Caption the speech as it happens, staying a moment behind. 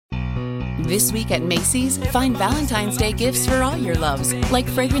This week at Macy's, find Valentine's Day gifts for all your loves, like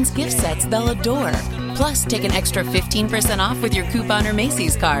fragrance gift sets they'll adore. Plus, take an extra 15% off with your coupon or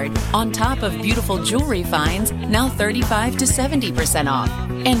Macy's card, on top of beautiful jewelry finds, now 35 to 70% off,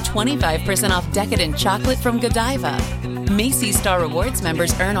 and 25% off decadent chocolate from Godiva. Macy's Star Rewards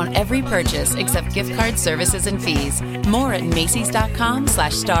members earn on every purchase except gift card services and fees. More at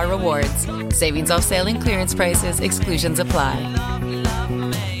Macys.com/Star Rewards. Savings off sale and clearance prices. Exclusions apply.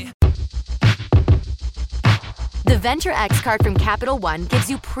 The Venture X card from Capital One gives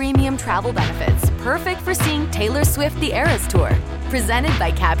you premium travel benefits, perfect for seeing Taylor Swift The Eras Tour. Presented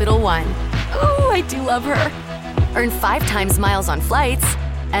by Capital One. Ooh, I do love her. Earn 5 times miles on flights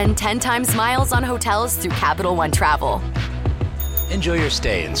and 10 times miles on hotels through Capital One Travel. Enjoy your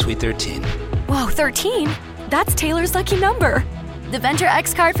stay in Suite 13. Whoa, 13? That's Taylor's lucky number. The Venture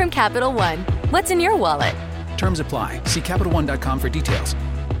X card from Capital One. What's in your wallet? Terms apply. See CapitalOne.com for details.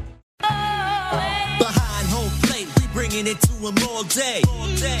 Behind home plate, we bringing it to them all day. All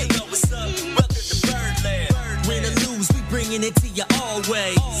day. Yo, what's up? Welcome to Birdland. Win or lose, we bringing it to you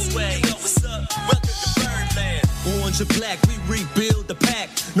always. Always. Yo, what's up? Welcome to Birdland. Orange or black, we rebuild the pack.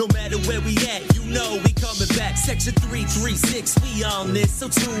 No matter where we at, you know we coming back. Section 336, we on this, so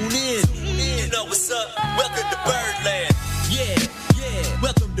tune in. You know what's up? Welcome to Birdland. Yeah, yeah.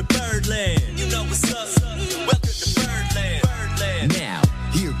 Welcome to Birdland. You know what's up? Welcome to Birdland. Birdland. Now,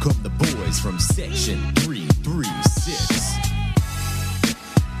 here come the boys from Section 336.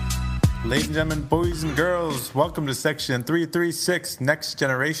 Ladies and gentlemen, boys and girls, welcome to Section 336, Next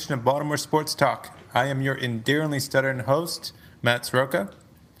Generation of Baltimore Sports Talk. I am your endearingly stuttering host, Matt Soroka.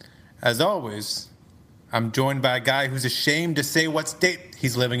 As always, I'm joined by a guy who's ashamed to say what state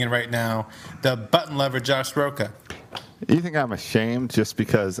he's living in right now, the button lover, Josh Soroka. You think I'm ashamed just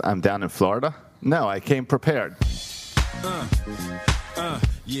because I'm down in Florida? No, I came prepared.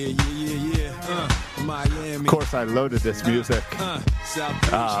 Miami. Of course, I loaded this music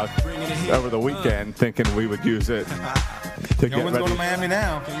over the weekend thinking we would use it to No one's going to Miami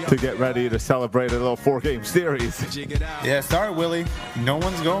now. to get ready to celebrate a little 4-game series. Yeah, sorry, Willie. No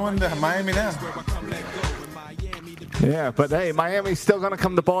one's going to Miami now. Yeah, but hey, Miami's still going to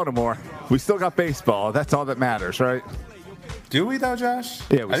come to Baltimore. We still got baseball. That's all that matters, right? Do we, though, Josh?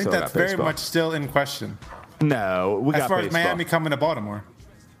 Yeah, we I think still that's got very baseball. much still in question. No, we got As far baseball. as Miami coming to Baltimore.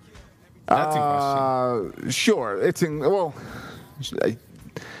 That's in question. Sure. It's in, well,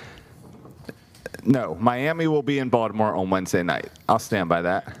 no, Miami will be in Baltimore on Wednesday night. I'll stand by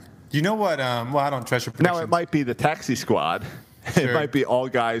that. You know what? Well, I don't trust your predictions. Now, it might be the taxi squad. Sure. It might be all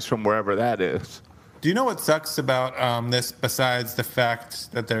guys from wherever that is. Do you know what sucks about this, besides the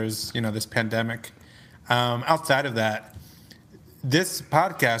fact that there's, this pandemic? Outside of that, this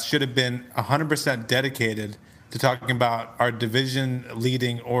podcast should have been 100% dedicated to talking about our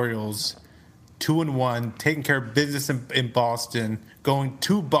division-leading Orioles, 2-1, taking care of business in Boston, going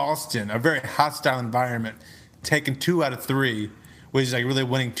to Boston, a very hostile environment, taking 2 out of 3, which is like really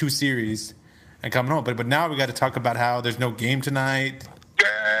winning 2 series and coming home. But now we got to talk about how there's no game tonight.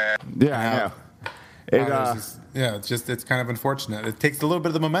 Yeah, I know. It's kind of unfortunate. It takes a little bit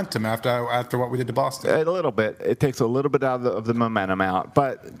of the momentum after what we did to Boston. A little bit. It takes a little bit out of the momentum out.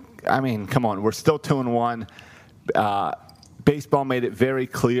 But, I mean, come on. We're still 2-1. Baseball made it very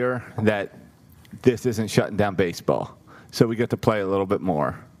clear that this isn't shutting down baseball. So we get to play a little bit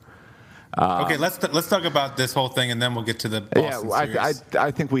more. Okay, let's talk about this whole thing, and then we'll get to the Boston series.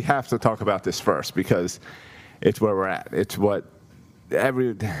 I think we have to talk about this first because it's where we're at. It's what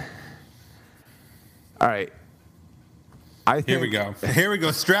all right. Here we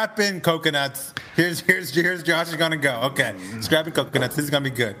go. Strap in, coconuts. Here's Josh is gonna go. Okay, strap in, coconuts. This is gonna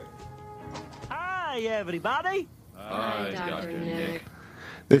be good. Hi, everybody. Hi, Dr. Nick.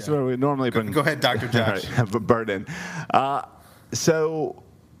 This is where we normally bring. Go ahead, Dr. Josh. Have a burden. So,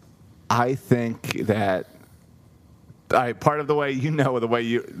 I think that part of the way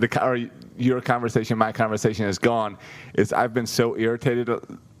your conversation, my conversation has gone is I've been so irritated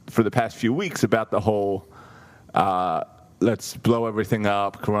for the past few weeks about the whole let's blow everything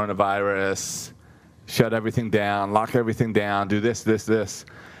up, coronavirus, shut everything down, lock everything down, do this,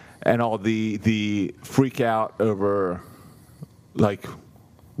 and all the freak out over like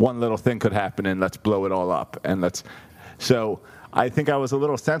one little thing could happen and let's blow it all up so I think I was a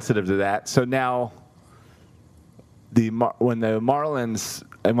little sensitive to that. So now when the Marlins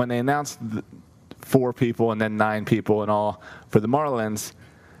and when they announced 4 people and then 9 people and all for the Marlins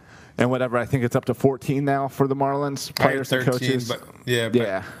and whatever, I think it's up to 14 now for the Marlins players 13, and coaches. But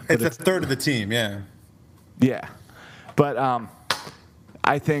it's a third of the team. Yeah. Yeah, but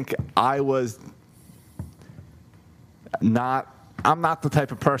I think I was not I'm not the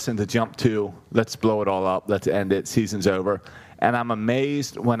type of person to jump to, let's blow it all up, let's end it, season's over. And I'm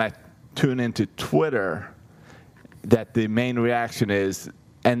amazed when I tune into Twitter that the main reaction is,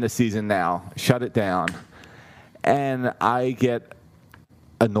 end the season now, shut it down. And I get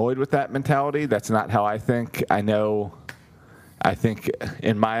annoyed with that mentality. That's not how I think. I think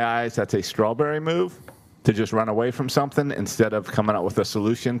in my eyes that's a strawberry move, to just run away from something instead of coming up with a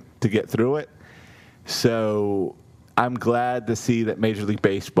solution to get through it. So I'm glad to see that Major League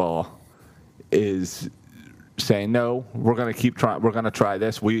Baseball is saying, no, we're going to keep trying. We're going to try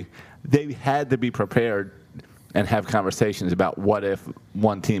this. They had to be prepared and have conversations about what if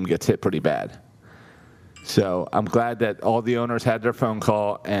one team gets hit pretty bad. So I'm glad that all the owners had their phone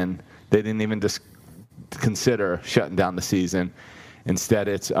call and they didn't even just consider shutting down the season. Instead,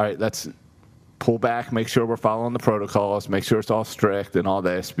 it's, all right, let's pull back, make sure we're following the protocols, make sure it's all strict and all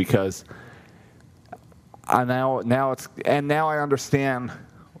this, because now I understand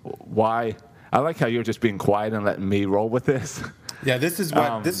why. I like how you're just being quiet and letting me roll with this. Yeah, this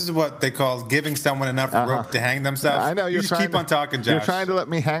is what they call giving someone enough rope to hang themselves. I know you just keep on talking, Josh. You're trying to let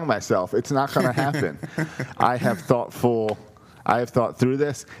me hang myself. It's not going to happen. I have thought through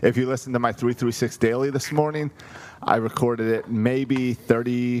this. If you listen to my 336 Daily this morning, I recorded it maybe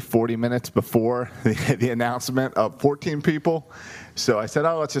 30, 40 minutes before the announcement of 14 people. So I said,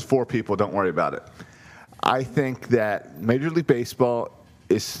 it's just 4 people. Don't worry about it. I think that Major League Baseball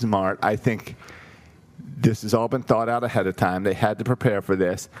is smart. I think this has all been thought out ahead of time. They had to prepare for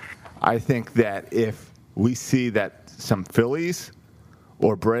this. I think that if we see that some Phillies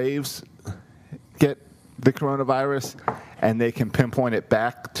or Braves get the coronavirus and they can pinpoint it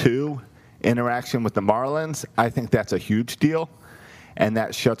back to interaction with the Marlins, I think that's a huge deal, and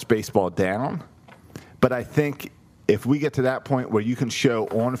that shuts baseball down. But I think if we get to that point where you can show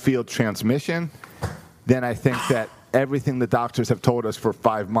on-field transmission, then I think that everything the doctors have told us for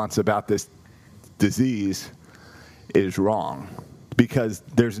 5 months about this disease is wrong, because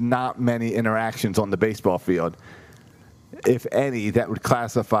there's not many interactions on the baseball field, if any, that would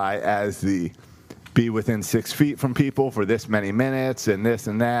classify as the be within 6 feet from people for this many minutes and this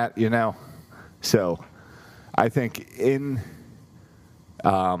and that, So I think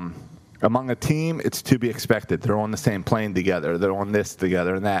among a team, it's to be expected. They're on the same plane together. They're on this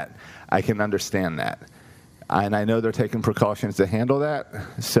together and that. I can understand that. And I know they're taking precautions to handle that.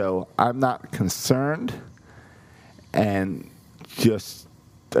 So I'm not concerned. And just,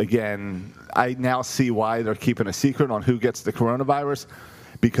 again, I now see why they're keeping a secret on who gets the coronavirus,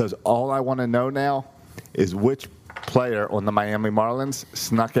 because all I want to know now is which player on the Miami Marlins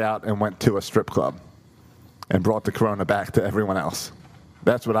snuck out and went to a strip club and brought the corona back to everyone else.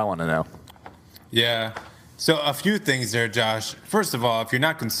 That's what I want to know. Yeah. So a few things there, Josh. First of all, if you're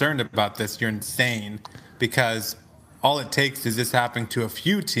not concerned about this, you're insane, because all it takes is this happening to a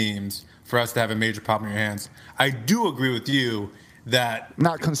few teams for us to have a major problem in your hands. I do agree with you that...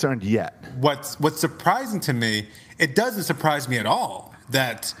 Not concerned yet. What's surprising to me, it doesn't surprise me at all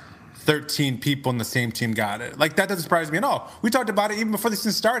that 13 people in the same team got it. Like, that doesn't surprise me at all. We talked about it even before the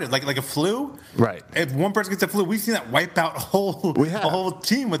season started. Like a flu. Right. If one person gets the flu, we've seen that wipe out a whole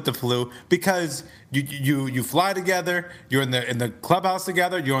team with the flu, because you fly together, you're in the clubhouse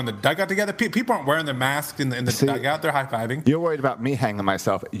together, you're in the dugout together. People aren't wearing their masks in the dugout. They're high-fiving. You're worried about me hanging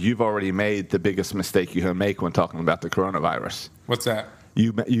myself. You've already made the biggest mistake you can make when talking about the coronavirus. What's that?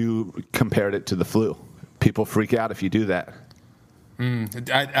 You compared it to the flu. People freak out if you do that.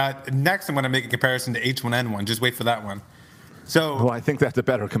 Next, I'm going to make a comparison to H1N1. Just wait for that one. Well, I think that's a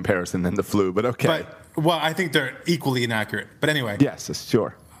better comparison than the flu, but okay. I think they're equally inaccurate. But anyway. Yes,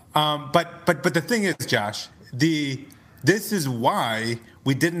 sure. But the thing is, Josh, this is why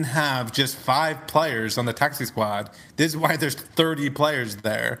we didn't have just 5 players on the taxi squad. This is why there's 30 players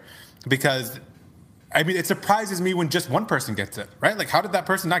there, because it surprises me when just one person gets it, right? Like, how did that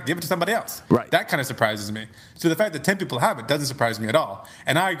person not give it to somebody else? Right. That kind of surprises me. So the fact that 10 people have it doesn't surprise me at all.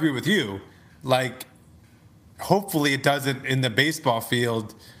 And I agree with you. Like, hopefully it doesn't, in the baseball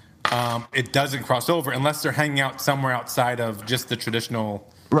field, it doesn't cross over unless they're hanging out somewhere outside of just the traditional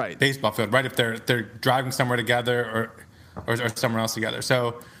baseball field, right? If they're driving somewhere together or somewhere else together.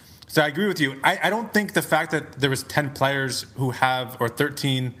 So I agree with you. I don't think the fact that there was 10 players who have, or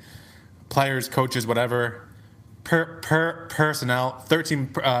 13 players, coaches, whatever, per personnel,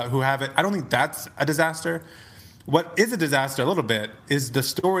 13 who have it, I don't think that's a disaster. What is a disaster a little bit is the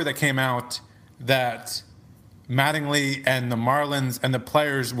story that came out that Mattingly and the Marlins and the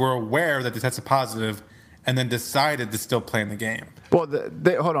players were aware that they tested positive and then decided to still play in the game. Well,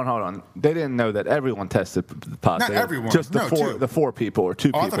 hold on. They didn't know that everyone tested positive. Not everyone. Just the 4 people or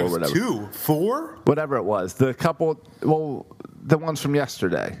 2 people or whatever. 2? 4? Whatever it was. The couple, the ones from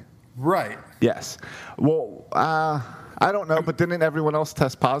yesterday. Right. Yes. Well, I don't know, but didn't everyone else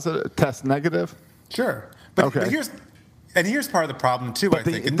test negative? Sure. But, okay. But here's part of the problem, too, I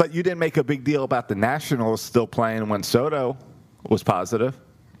think. But you didn't make a big deal about the Nationals still playing when Soto was positive.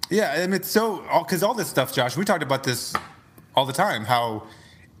 Yeah, and it's because all this stuff, Josh, we talked about this all the time, how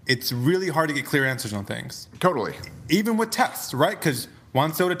it's really hard to get clear answers on things. Totally. Even with tests, right? Because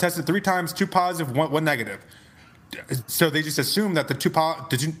Juan Soto tested 3 times, 2 positive, 1 negative. So they just assume that the 2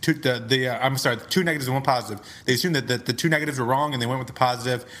 negatives and 1 positive. They assume that the 2 negatives were wrong and they went with the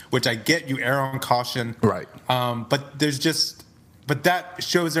positive, which I get, you err on caution. Right. But that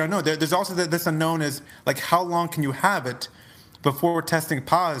shows there unknown. There's also this unknown is like how long can you have it before testing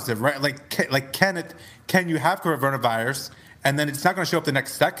positive, right? Can you have coronavirus and then it's not going to show up the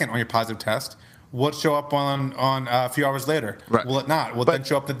next second on your positive test? Will it show up on a few hours later? Right. Will it not? Will it then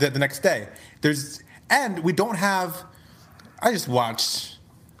show up the next day? And we don't have. I just watched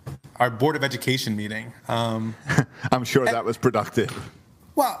our Board of Education meeting. I'm sure that was productive.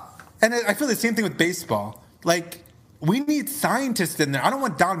 Well, and I feel the same thing with baseball. Like, we need scientists in there. I don't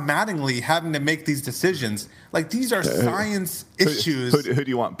want Don Mattingly having to make these decisions. Like, these are science issues. Who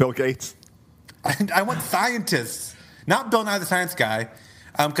do you want? Bill Gates? I want scientists, not Bill Nye the Science Guy,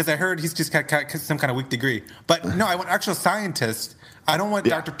 because I heard he's just got some kind of weak degree. But no, I want actual scientists. I don't want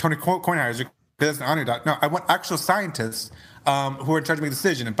Dr. Tony Kornheiser. That's an honor doc. No, I want actual scientists who are in charge of making a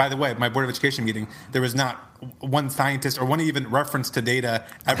decision. And by the way, at my Board of Education meeting, there was not one scientist or one even reference to data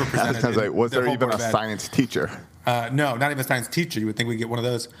ever presented. Was there even a science teacher? No, not even a science teacher. You would think we'd get one of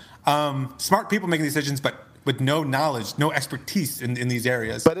those. Smart people making decisions, but with no knowledge, no expertise in these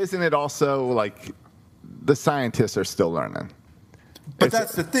areas. But isn't it also like the scientists are still learning? But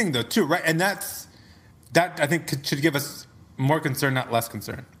that's the thing, though, too, right? And that I think should give us more concern, not less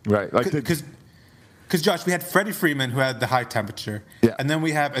concern. Right. Because, Josh, we had Freddie Freeman, who had the high temperature. Yeah. And then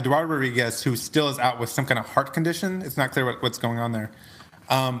we have Eduardo Rodriguez, who still is out with some kind of heart condition. It's not clear what's going on there.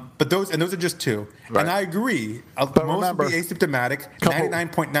 But those are just 2. Right. And I agree. Most will be asymptomatic.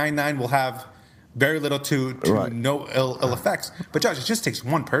 99.99 will have very little to no ill effects. But, Josh, it just takes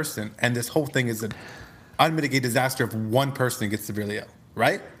one person, and this whole thing is an unmitigated disaster if one person gets severely ill,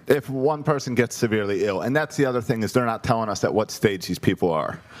 right? If one person gets severely ill. And that's the other thing is they're not telling us at what stage these people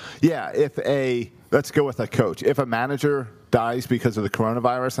are. Yeah, let's go with a coach. If a manager dies because of the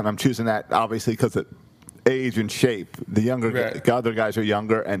coronavirus, and I'm choosing that obviously because of age and shape, the other guys are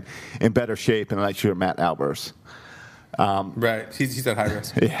younger and in better shape, and like you're Matt Albers. Right, he's at high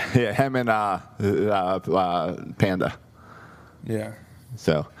risk. Yeah, him and Panda. Yeah.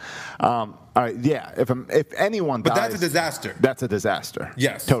 So, all right, yeah. If anyone dies, but that's a disaster. That's a disaster.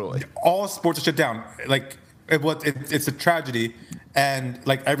 Yes, totally. All sports are shut down. Like it's a tragedy, and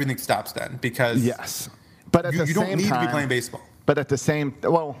like everything stops then because but at you don't need to be playing baseball. But at the same,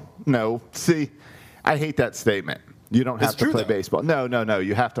 no. See, I hate that statement. You don't have to play baseball. No.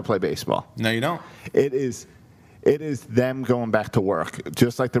 You have to play baseball. No, you don't. It is them going back to work,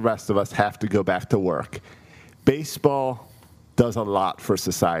 just like the rest of us have to go back to work. Baseball does a lot for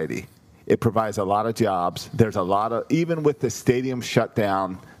society. It provides a lot of jobs. There's a lot of, even with the stadium shut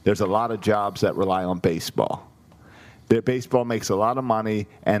down, there's a lot of jobs that rely on baseball. Baseball makes a lot of money,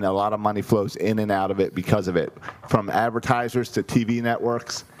 and a lot of money flows in and out of it because of it. From advertisers to TV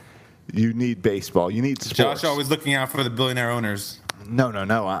networks, you need baseball. You need sports. Josh always looking out for the billionaire owners. No.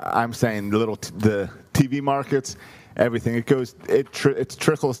 I'm saying the TV markets, everything. It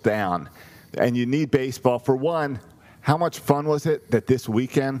trickles down, and you need baseball. For one, how much fun was it that this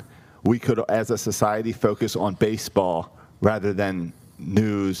weekend we could, as a society, focus on baseball rather than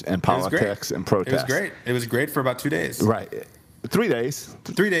news and politics and protests? It was great. It was great for about 2 days. Right. 3 days.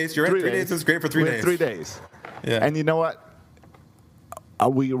 3 days. You're right. 3 days. It was great for 3 days. 3 days. Yeah. And you know what?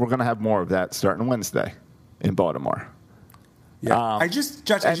 We're going to have more of that starting Wednesday in Baltimore. Yeah.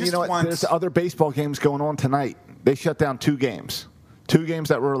 You know what? There's other baseball games going on tonight. They shut down 2 games. 2 games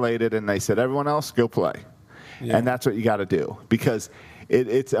that were related, and they said, everyone else, go play. Yeah. And that's what you got to do because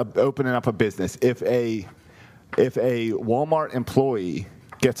it's opening up a business. If a Walmart employee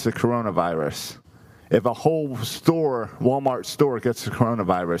gets the coronavirus, if a whole Walmart store gets the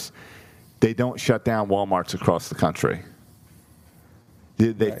coronavirus, they don't shut down Walmarts across the country.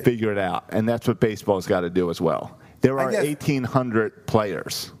 They figure it out, and that's what baseball's got to do as well. There are 1,800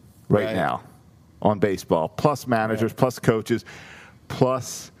 players right now on baseball, plus managers, plus coaches,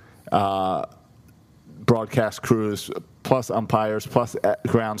 plus broadcast crews, plus umpires, plus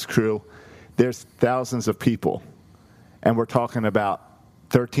grounds crew. There's thousands of people, and we're talking about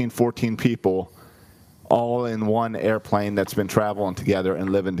 13, 14 people all in one airplane that's been traveling together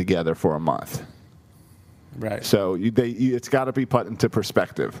and living together for a month. Right. So it's got to be put into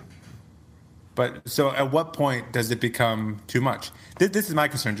perspective. But so at what point does it become too much? This is my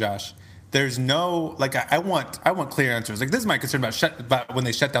concern, Josh. There's no, like, I want clear answers. Like, this is my concern about when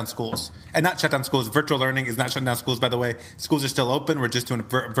they shut down schools. And not shut down schools. Virtual learning is not shutting down schools, by the way. Schools are still open. We're just doing it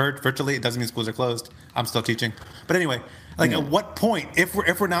virtually. It doesn't mean schools are closed. I'm still teaching. But anyway, like, at what point,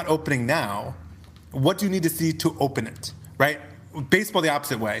 if we're not opening now, what do you need to see to open it, right? Baseball the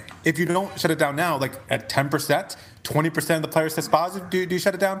opposite way. If you don't shut it down now, like at 10%, 20% of the players test positive, do you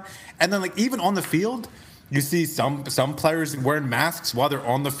shut it down? And then, like, even on the field, you see some players wearing masks while they're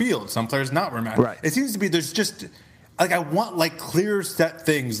on the field. Some players not wearing masks. Right. It seems to be there's just, like, I want, like, clear set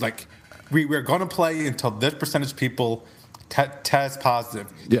things. Like, we're going to play until this percentage of people test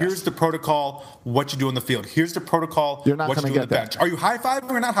positive. Yes. Here's the protocol, what you do on the field. Here's the protocol, You're not what you gonna do on the get bench. that. Are you high-fiving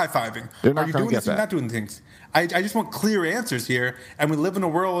or not high-fiving? You're not Are you gonna doing get this or that. not doing things? I just want clear answers here, and we live in a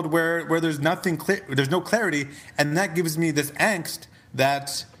world where there's nothing clear, there's no clarity, and that gives me this angst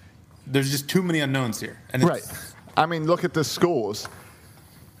that there's just too many unknowns here. And Right. I mean, look at the schools.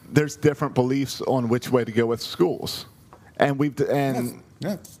 There's different beliefs on which way to go with schools, and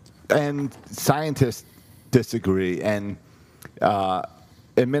and scientists disagree, and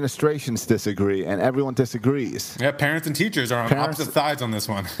administrations disagree, and everyone disagrees. Yeah, parents and teachers are on opposite sides on this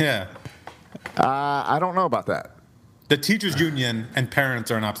one. Yeah. I don't know about that. The teachers union and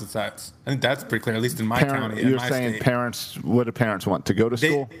parents are on opposite sides. I think that's pretty clear, at least in my county, in You're my saying state. parents, what do parents want? To go to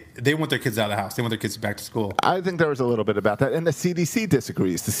school? They want their kids out of the house. They want their kids back to school. I think there was a little bit about that. And the CDC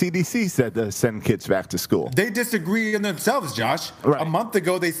disagrees. The CDC said to send kids back to school. They disagree in themselves, Josh. Right. A month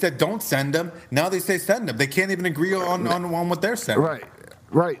ago, they said don't send them. Now they say send them. They can't even agree on what they're sending.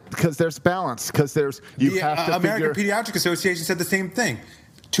 Right. Because there's balance. Because there's The American Pediatric Association said the same thing.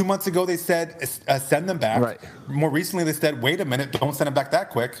 2 months ago, they said send them back. Right. More recently, they said, wait a minute, don't send them back that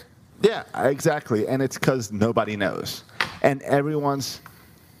quick. Yeah, exactly. And it's because nobody knows. And everyone's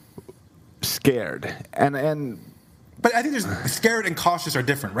scared. But I think there's scared and cautious are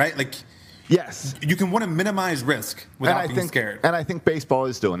different, right? Like, yes. You can want to minimize risk without being scared. And I think baseball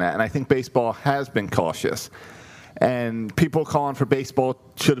is doing that. And I think baseball has been cautious. And people calling for baseball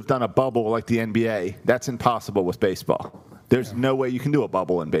should have done a bubble like the NBA. That's impossible with baseball. There's no way you can do a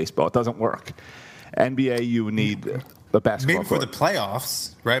bubble in baseball. It doesn't work. NBA, you need a basketball Maybe for court. the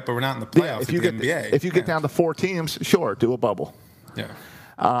playoffs, right? But we're not in the playoffs if you in the get NBA. If you get down to 4 teams, sure, do a bubble. Yeah.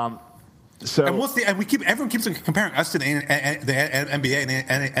 So and we'll see. And everyone keeps comparing us to the NBA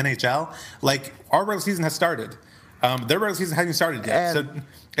and NHL. Like, our regular season has started. Their regular season hasn't started yet. So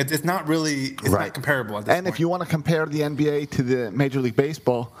it's not really not comparable at this point. And if you want to compare the NBA to the Major League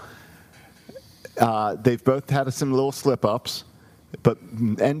Baseball, they've both had some little slip-ups. But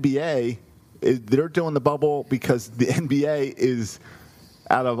NBA, they're doing the bubble because the NBA is,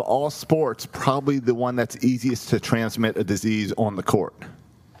 out of all sports, probably the one that's easiest to transmit a disease on the court,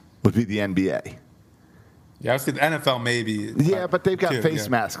 would be the NBA. Yeah, I would say the NFL maybe. Yeah, but they've got face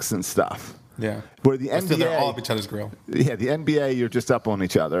masks and stuff. Yeah. Where the NBA, still they're all up each other's grill. Yeah, the NBA, you're just up on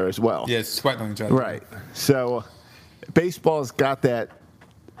each other as well. Yeah, sweating on each other. Right. So baseball's got that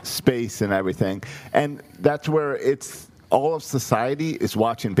space and everything. And that's where it's all of society is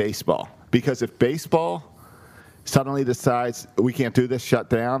watching baseball. Because if baseball suddenly decides we can't do this, shut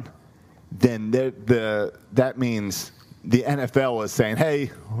down, then that means the NFL is saying,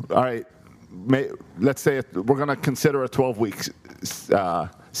 hey, all right, let's say we're going to consider a 12-week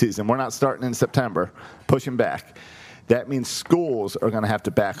season. We're not starting in September, pushing back. That means schools are going to have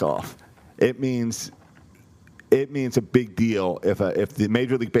to back off. It means a big deal if the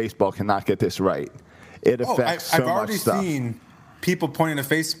Major League Baseball cannot get this right. It affects so much stuff. I've already seen people pointing to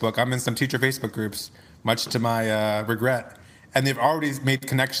Facebook. I'm in some teacher Facebook groups, much to my regret. And they've already made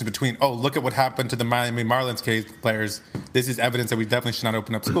connections between, look at what happened to the Miami Marlins players. This is evidence that we definitely should not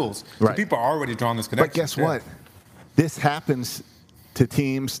open up schools. Right. So people are already drawing this connection. But guess what? This happens to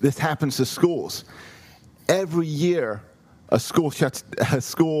teams. This happens to schools. Every year, a school shuts down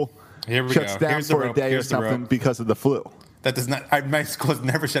for a day or something because of the flu. That does not. My school has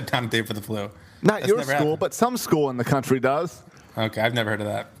never shut down a day for the flu. Not your school, but some school in the country does. Okay, I've never heard of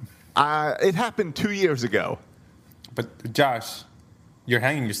that. It happened 2 years ago. But Josh, you're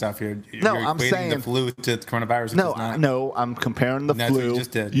hanging yourself here. No, you're I'm equating saying the flu to coronavirus. No, I'm comparing the That's flu. what you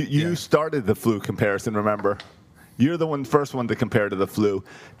just did. You started the flu comparison. Remember, you're the first one to compare to the flu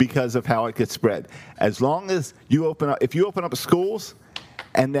because of how it gets spread. As long as if you open up schools,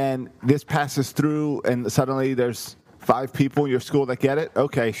 and then this passes through, and suddenly there's 5 people in your school that get it,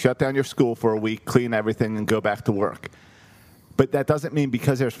 okay, shut down your school for a week, clean everything, and go back to work. But that doesn't mean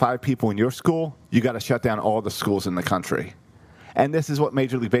because there's 5 people in your school, you got to shut down all the schools in the country. And this is what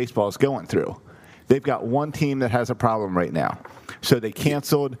Major League Baseball is going through. They've got one team that has a problem right now. So they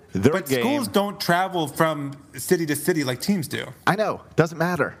canceled their but game. Schools don't travel from city to city like teams do. I know. Doesn't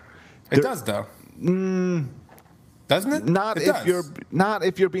matter. It does, though. Doesn't it? Not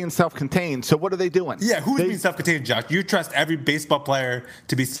if you're being self-contained. So what are they doing? Yeah, who's being self-contained, Josh? You trust every baseball player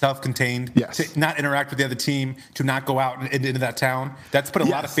to be self-contained, yes, to not interact with the other team, to not go out into that town. That's put a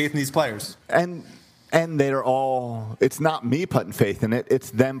lot of faith in these players. And they're all. It's not me putting faith in it.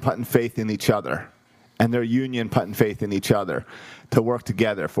 It's them putting faith in each other, and their union putting faith in each other to work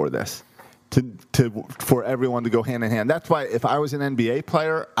together for this. For everyone to go hand in hand. That's why if I was an NBA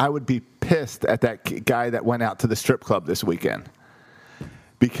player, I would be pissed at that guy that went out to the strip club this weekend,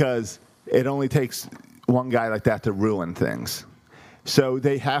 because it only takes one guy like that to ruin things. So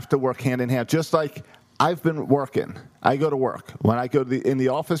they have to work hand in hand. Just like I've been working. I go to work. When I go in the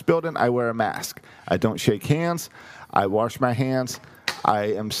office building, I wear a mask. I don't shake hands. I wash my hands.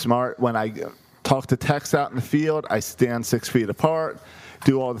 I am smart. When I talk to techs out in the field, I stand 6 feet apart.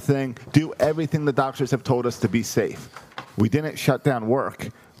 Do all the thing, do everything the doctors have told us to be safe. We didn't shut down work.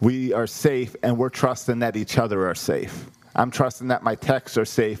 We are safe, and we're trusting that each other are safe. I'm trusting that my techs are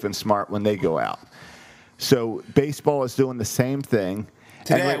safe and smart when they go out. So baseball is doing the same thing.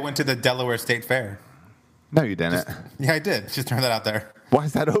 Today I went to the Delaware State Fair. No, you didn't. Yeah, I did. Just throw that out there. Why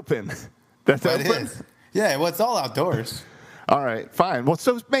is that open? That's open? It is. Yeah, well, it's all outdoors. All right, fine. Well,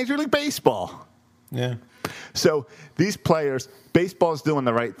 so it's Major League Baseball. Yeah. So these players, baseball is doing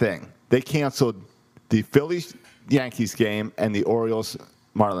the right thing. They canceled the Phillies-Yankees game and the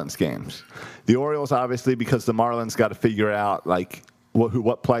Orioles-Marlins games. The Orioles, obviously, because the Marlins got to figure out like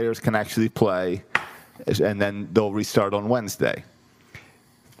what players can actually play, and then they'll restart on Wednesday.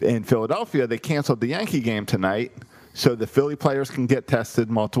 In Philadelphia, they canceled the Yankee game tonight so the Philly players can get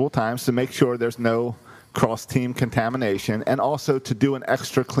tested multiple times to make sure there's no cross-team contamination, and also to do an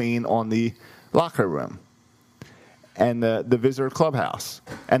extra clean on the locker room and the visitor clubhouse.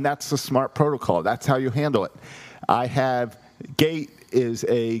 And that's a smart protocol. That's how you handle it. Gate is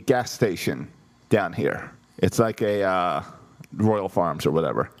a gas station down here. It's like a Royal Farms or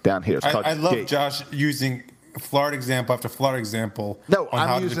whatever down here. It's called I love Gate. Josh using Florida example after Florida example on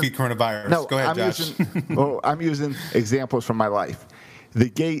how to defeat coronavirus. No, go ahead, Josh. I'm using examples from my life. The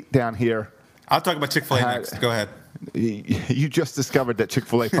Gate down here. I'll talk about Chick-fil-A next. Go ahead. You just discovered that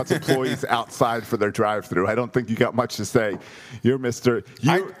Chick-fil-A puts employees outside for their drive-thru. I don't think you got much to say. You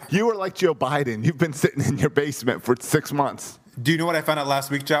were like Joe Biden. You've been sitting in your basement for 6 months. Do you know what I found out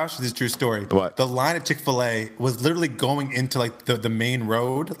last week, Josh? This is a true story. What? The line at Chick-fil-A was literally going into like the main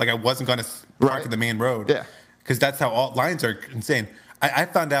road. Like I wasn't going to park at the main road. Yeah. Because that's how all lines are insane. I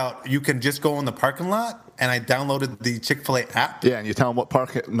found out you can just go in the parking lot, and I downloaded the Chick-fil-A app. Yeah, and you tell them what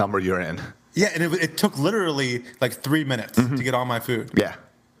park number you're in. Yeah, and it took literally like 3 minutes to get all my food. Yeah.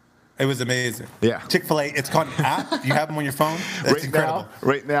 It was amazing. Yeah. Chick-fil-A, it's called an app. You have them on your phone. That's incredible.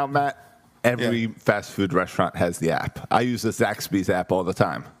 Right now, Matt, every fast food restaurant has the app. I use the Zaxby's app all the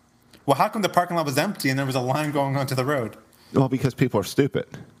time. Well, how come the parking lot was empty and there was a line going onto the road? Well, because people are stupid.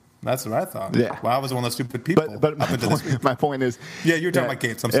 That's what I thought. Yeah. Well, I was one of those stupid people. But my point is... Yeah, you're talking about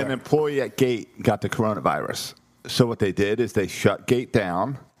Gates. I'm sorry. An employee at Gate got the coronavirus. So what they did is they shut Gate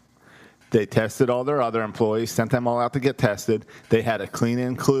down. They tested all their other employees, sent them all out to get tested. They had a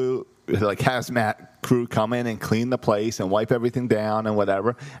cleaning crew, like hazmat crew, come in and clean the place and wipe everything down and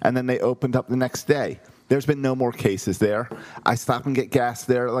whatever. And then they opened up the next day. There's been no more cases there. I stop and get gas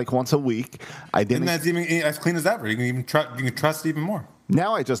there like once a week. And that's even as clean as ever. You can trust it even more.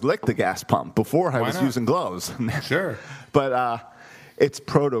 Now I just lick the gas pump. Before I was using gloves. Sure. But it's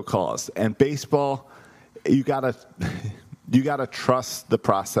protocols. And baseball, you gotta trust the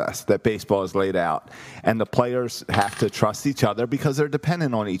process that baseball has laid out. And the players have to trust each other because they're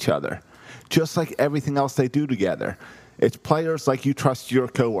dependent on each other. Just like everything else they do together. It's players like you trust your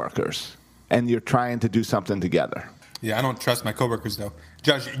coworkers. And you're trying to do something together. Yeah, I don't trust my coworkers though.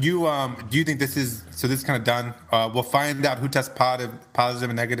 Josh, do you think this is kind of done? We'll find out who tests positive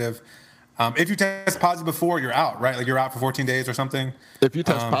and negative. If you test positive before, you're out, right? Like you're out for 14 days or something. If you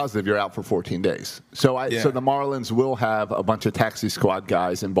test positive, you're out for 14 days. So the Marlins will have a bunch of taxi squad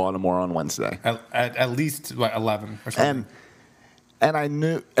guys in Baltimore on Wednesday. At least 11 or something.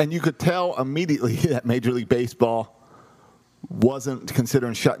 And you could tell immediately that Major League Baseball wasn't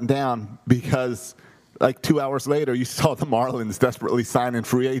considering shutting down because like 2 hours later you saw the Marlins desperately signing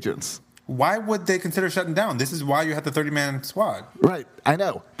free agents. Why would they consider shutting down? This is why you have the 30-man squad. Right, I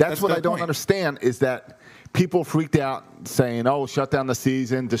know. That's what I don't understand is that people freaked out saying, "Oh, shut down the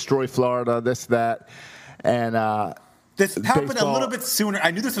season, destroy Florida, this, that," and this happened a little bit sooner.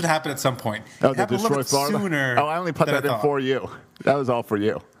 I knew this would happen at some point. Oh, they destroy Florida. Sooner I only put that in for you. That was all for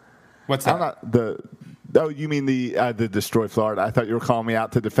you. What's that? I'm not Oh, you mean the destroy Florida? I thought you were calling me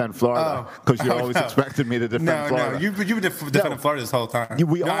out to defend Florida because you always expected me to defend Florida. No, you've been defending Florida this whole time.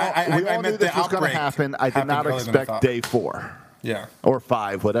 We all knew this was going to happen. I did not expect day 4. Yeah. Or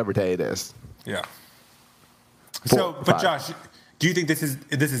 5, whatever day it is. Yeah. 4, but Josh, do you think this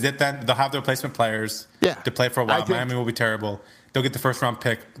is it then? They'll have the replacement players to play for a while. Miami will be terrible. They'll get the first round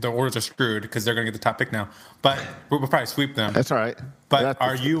pick. The Orioles are screwed because they're going to get the top pick now. But we'll probably sweep them. That's all right. But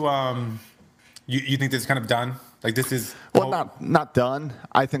are you you think this is kind of done? Like this is not done.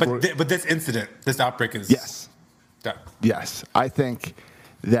 I think. But this incident, this outbreak is done. Yes, I think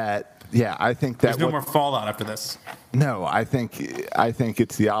that. Yeah, I think that there's no more fallout after this. No, I think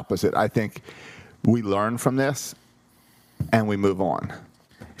it's the opposite. I think we learn from this and we move on.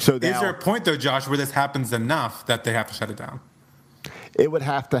 So is there a point though, Josh, where this happens enough that they have to shut it down? It would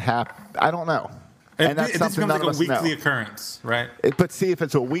have to happen. I don't know. And that's something none of us know. It becomes like a weekly occurrence, right? But see, if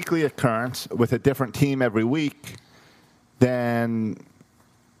it's a weekly occurrence with a different team every week, then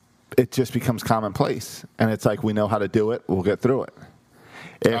it just becomes commonplace. And it's like, we know how to do it. We'll get through it.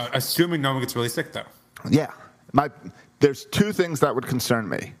 Assuming no one gets really sick, though. Yeah. There's 2 things that would concern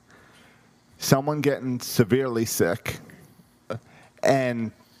me. Someone getting severely sick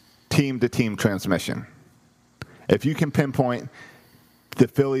and team-to-team transmission. If you can pinpoint the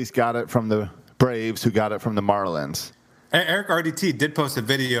Phillies got it from the Braves, who got it from the Marlins. Eric RDT did post a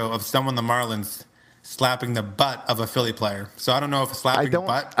video of someone the Marlins slapping the butt of a Philly player. So I don't know if slapping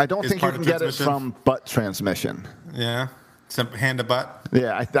butt. I don't think you can get it from butt transmission. Yeah, some hand to butt.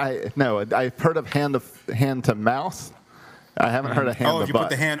 Yeah, I've heard of hand to mouth. I haven't heard of hand to butt. Oh, if you put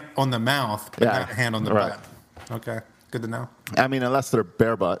the hand on the mouth, but not hand on the butt. Okay, good to know. I mean, unless they're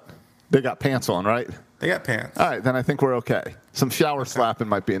bare butt, they got pants on, right? They got pants. All right, then I think we're okay. Some shower slapping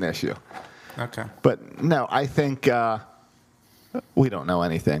might be an issue. Okay. But no, I think we don't know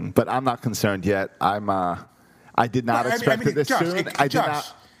anything. But I'm not concerned yet. I did not expect it this soon. I did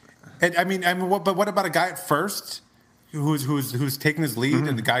not. But what about a guy at first who's taking his lead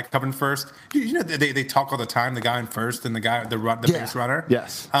and the guy coming first? You know they talk all the time. The guy in first and the base runner.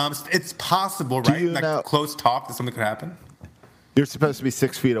 Yes. It's possible, right? Like close talk that something could happen. You're supposed to be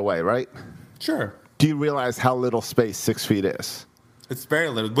 6 feet away, right? Sure. Do you realize how little space 6 feet is? It's very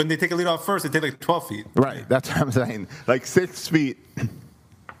little. When they take a lead off first, they take like 12 feet. Right. That's what I'm saying. Like 6 feet.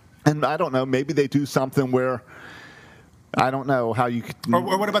 And I don't know. Maybe they do something where I don't know how you could.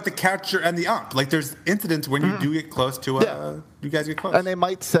 Or what about the catcher and the ump? Like there's incidents when you do get close to you guys get close. And they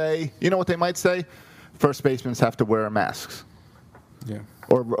might say, you know what they might say? First basemen have to wear masks. Yeah.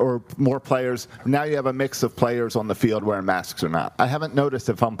 Or more players. Now you have a mix of players on the field wearing masks or not. I haven't noticed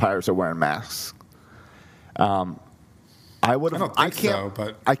if umpires are wearing masks. I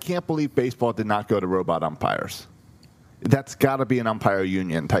can't believe baseball did not go to robot umpires. That's got to be an umpire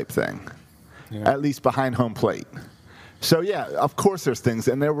union type thing, at least behind home plate. So, yeah, of course there's things.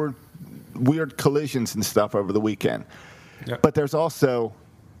 And there were weird collisions and stuff over the weekend. Yep. But there's also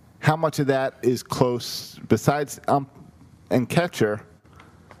how much of that is close, besides ump and catcher,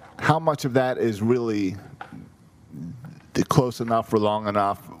 how much of that is really close enough or long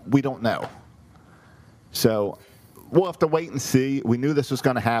enough? We don't know. So we'll have to wait and see. We knew this was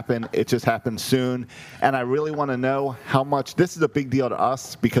going to happen. It just happened soon. And I really want to know how much. This is a big deal to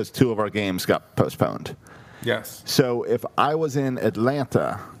us because 2 of our games got postponed. Yes. So if I was in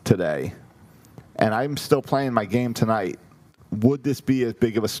Atlanta today and I'm still playing my game tonight, would this be as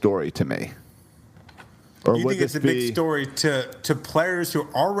big of a story to me? Or you think it's a big story to players who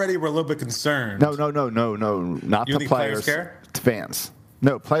already were a little bit concerned? No. Not you to think players. Care? To fans.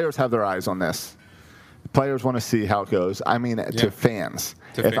 No, players have their eyes on this. Players want to see how it goes. I mean, to fans.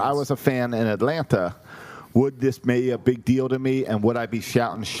 If I was a fan in Atlanta, would this be a big deal to me? And would I be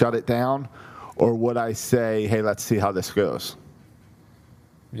shouting, shut it down? Or would I say, hey, let's see how this goes?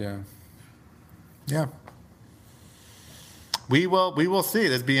 Yeah. Yeah. We will see.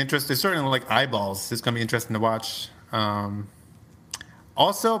 This be interesting. Certainly like eyeballs. It's going to be interesting to watch.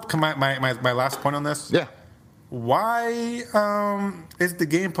 Also, my last point on this. Yeah. Why is the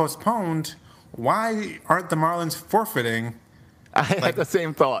game postponed? Why aren't the Marlins forfeiting? I had the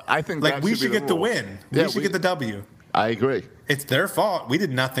same thought. I think like we should get the win. We should get the W. I agree. It's their fault. We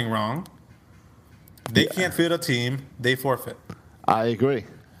did nothing wrong. They can't field a team. They forfeit. I agree.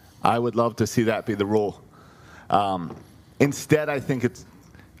 I would love to see that be the rule. Instead, I think it's.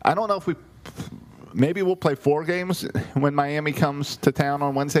 I don't know if maybe we'll play 4 games when Miami comes to town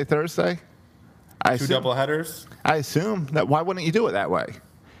on Wednesday, Thursday. 2 doubleheaders? I assume that. Why wouldn't you do it that way?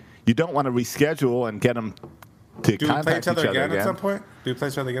 You don't want to reschedule and get them to contact each other again at some point? Do we play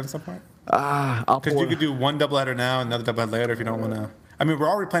each other again at some point? Because you could do 1 doubleheader now, another doubleheader later if you don't want to. I mean, we're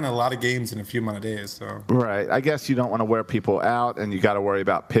already playing a lot of games in a few amount of days. So Right. I guess you don't want to wear people out, and you got to worry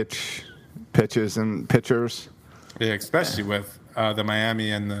about pitches and pitchers. yeah, especially with the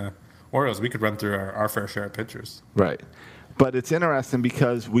Miami and the Orioles, we could run through our fair share of pitchers. Right. But it's interesting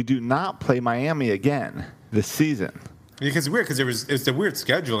because we do not play Miami again this season. Because it's weird, because it's a weird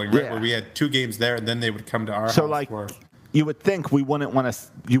scheduling, right? Yeah. Where we had 2 games there, and then they would come to our So, house like, for. you would think you wouldn't want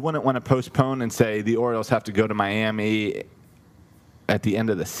to postpone and say the Orioles have to go to Miami at the end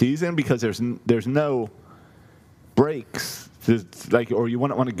of the season because there's no breaks. Or you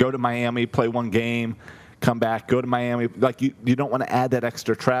wouldn't want to go to Miami, play 1 game, come back, go to Miami. Like you don't want to add that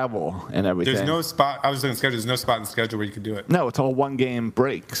extra travel and everything. There's no spot. I was looking at the schedule. There's no spot in the schedule where you could do it. No, it's all 1-game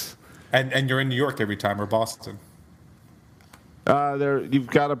breaks. And you're in New York every time, or Boston. You've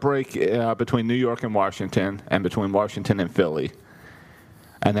got a break between New York and Washington, and between Washington and Philly,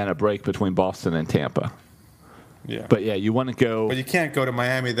 and then a break between Boston and Tampa. Yeah. But yeah, you want to go. But you can't go to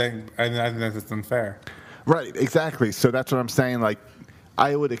Miami then, and I think that's unfair. Right, exactly. So that's what I'm saying. Like,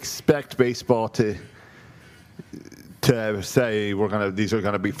 I would expect baseball to say these are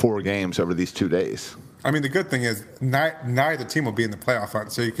gonna be 4 games over these 2 days. I mean, the good thing is neither team will be in the playoff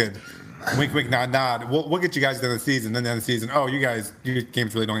hunt, so you could wink, wink, nod, nod. We'll get you guys to the end of the season. Then the end of the season, oh, you guys, your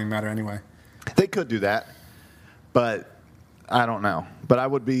games really don't even matter anyway. They could do that, but I don't know. But I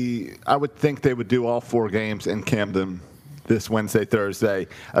would think they would do all 4 games in Camden this Wednesday, Thursday.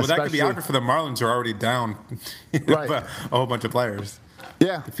 Well, that could be awkward for the Marlins, who are already down Right. a whole bunch of players.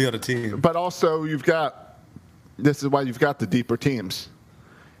 Yeah, To field a team. but also this is why you've got the deeper teams.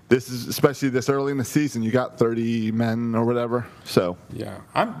 This is especially this early in the season. You got 30 men or whatever. So Yeah,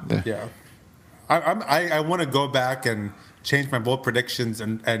 I want to go back and change my bold predictions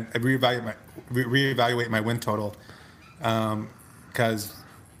and reevaluate my win total, because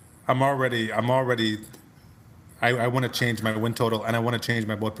I want to change my win total, and I want to change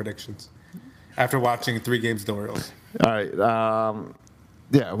my bold predictions after watching 3 games of the Orioles. all right,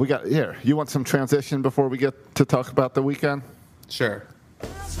 yeah, we got here. You want some transition before we get to talk about the weekend? Sure.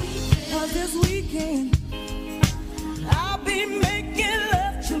 This weekend, I'll be making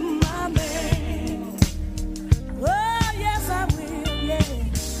love to my man. Oh, yes, I will, yeah.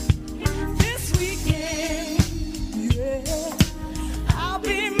 This weekend, yeah, I'll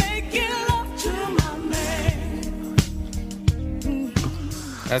be making love to my man.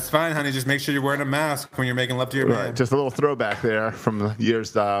 That's fine, honey. Just make sure you're wearing a mask when you're making love to your man. Just a little throwback there from the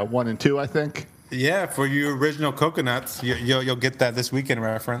years 1 and 2, I think. Yeah, for you original coconuts, you'll get that this weekend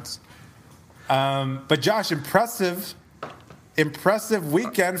reference. But Josh, impressive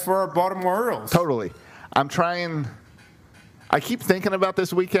weekend for our Baltimore Orioles. Totally. I keep thinking about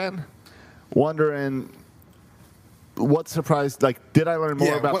this weekend, wondering what surprised. Like, did I learn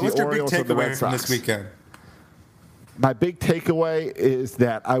more about the Orioles or the Red Sox? What's your big takeaway from this weekend? My big takeaway is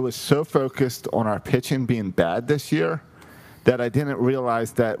that I was so focused on our pitching being bad this year that I didn't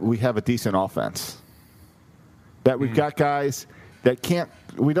realize that we have a decent offense. That we've got guys that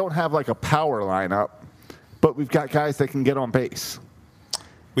we don't have like a power lineup, but we've got guys that can get on base.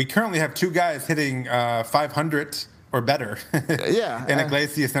 We currently have 2 guys hitting 500 or better. Yeah. in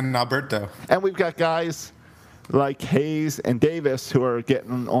Iglesias and Alberto. And we've got guys like Hayes and Davis who are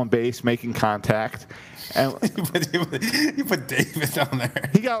getting on base, making contact. And you put Davis on there.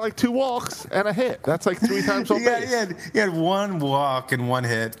 He got like 2 walks and a hit. That's like 3 times on base. He had 1 walk and 1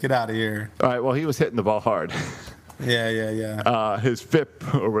 hit. Get out of here. All right, well, he was hitting the ball hard. Yeah. His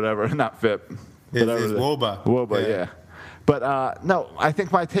FIP or whatever, not FIP. His WOBA. WOBA, yeah. But no, I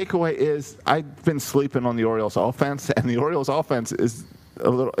think my takeaway is I've been sleeping on the Orioles offense, and the Orioles offense is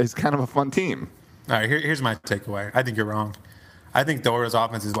kind of a fun team. All right, here's my takeaway. I think you're wrong. I think the Orioles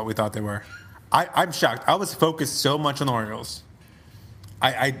offense is what we thought they were. I'm shocked. I was focused so much on the Orioles.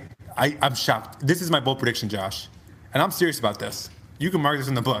 I'm shocked. This is my bold prediction, Josh. And I'm serious about this. You can mark this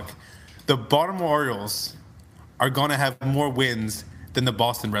in the book. The Baltimore Orioles are going to have more wins than the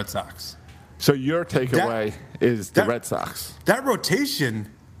Boston Red Sox. So your takeaway is the Red Sox. That rotation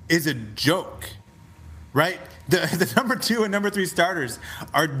is a joke, right? The number 2 and number 3 starters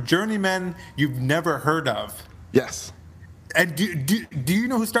are journeymen you've never heard of. Yes. And do you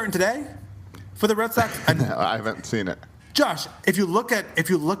know who's starting today for the Red Sox? No, I haven't seen it. Josh, if you look at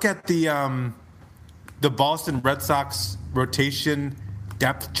the Boston Red Sox rotation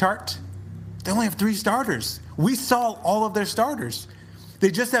depth chart, they only have 3 starters. We saw all of their starters.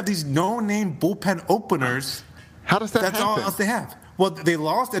 They just have these no-name bullpen openers. How does that happen? That's all else they have. Well, they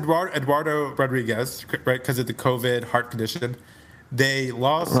lost Eduardo Rodriguez, right, because of the COVID heart condition. They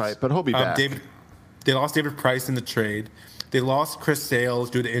lost. Right, but he'll be back. They lost David Price in the trade. They lost Chris Sales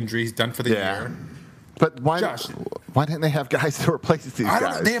due to injury. He's done for the year. But why? Josh, Why didn't they have guys to replace these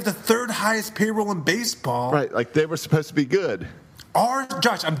guys? They have the third highest payroll in baseball. Right, like they were supposed to be good.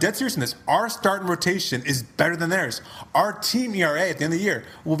 Josh, I'm dead serious in this. Our starting rotation is better than theirs. Our team ERA at the end of the year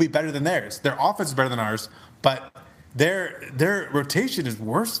will be better than theirs. Their offense is better than ours, but their rotation is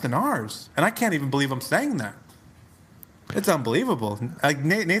worse than ours. And I can't even believe I'm saying that. It's unbelievable. Like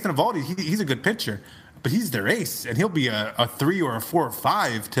Nathan Eovaldi, he's a good pitcher, but he's their ace, and he'll be a 3 or a 4 or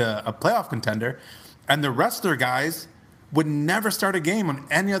 5 to a playoff contender. And the rest of their guys would never start a game on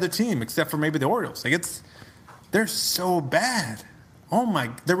any other team except for maybe the Orioles. Like they're so bad. Oh my,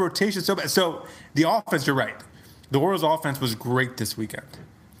 their rotation's so bad. So the offense, you're right. The Orioles' offense was great this weekend.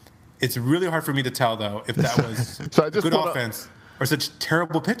 It's really hard for me to tell though if that was good offense or such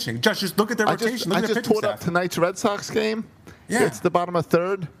terrible pitching. Josh, just look at their rotation. I just pulled up tonight's Red Sox game. Yeah, it's the bottom of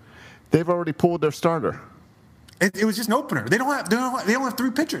third. They've already pulled their starter. It was just an opener. They only have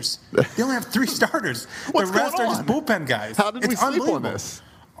 3 pitchers. They only have 3 starters. What's the rest going are on? just bullpen guys. How did we sleep on this?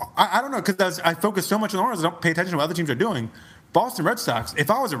 I don't know, because I focus so much on the Orioles, I don't pay attention to what other teams are doing. Boston Red Sox, if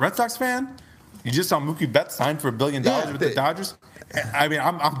I was a Red Sox fan, you just saw Mookie Betts signed for $1 billion with the Dodgers. I mean,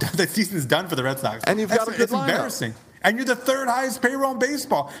 the season's done for the Red Sox. And you've got a good It's lineup. Embarrassing. And you're the 3rd highest payroll in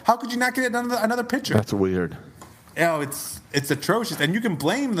baseball. How could you not get another pitcher? That's weird. It's atrocious. And you can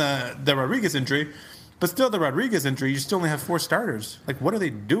blame the Rodriguez injury, but still the Rodriguez injury, you still only have 4 starters. Like, what are they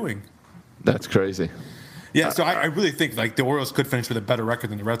doing? That's crazy. Yeah, so I really think like the Orioles could finish with a better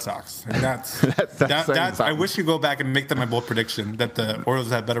record than the Red Sox. And that's I wish you go back and make that my bold prediction that the Orioles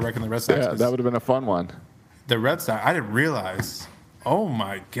had a better record than the Red Sox. Yeah, that would have been a fun one. The Red Sox, I didn't realize. Oh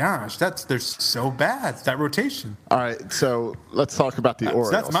my gosh, they're so bad. That rotation. All right, so let's talk about the Orioles.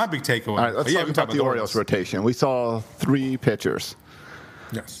 So that's my big takeaway. All right, let's talk about the Orioles rotation. We saw 3 pitchers.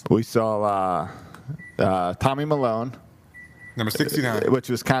 Yes. We saw Tommy Malone, number 69, which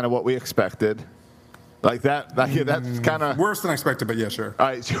was kind of what we expected. Like that. That's kind of worse than I expected, but yeah, sure. All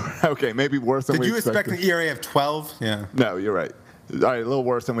right, sure. Okay, maybe worse than we expected. Did you expect an ERA of 12? Yeah. No, you're right. All right, a little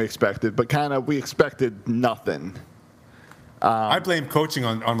worse than we expected, but kind of we expected nothing. I blame coaching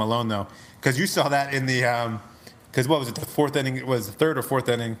on Malone though, because you saw that in the because what was it, the 4th inning? It was the 3rd or 4th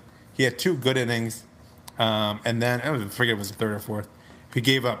inning. He had 2 good innings, and then I forget if it was the 3rd or 4th. He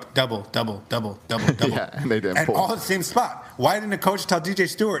gave up double. Yeah, and they didn't pull. All at the same spot. Why didn't the coach tell DJ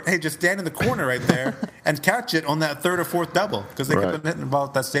Stewart, hey, just stand in the corner right there and catch it on that 3rd or 4th double? Because they could have been hitting the ball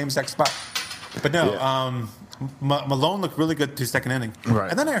at that same exact spot. But no, Malone looked really good to 2nd inning. Right.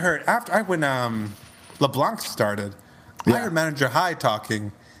 And then I heard when LeBlanc started, I heard Manager Hyde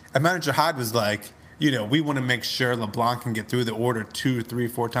talking, and Manager Hyde was like, we want to make sure LeBlanc can get through the order 2, 3,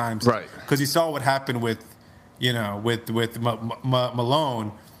 4 times. Right. Because he saw what happened with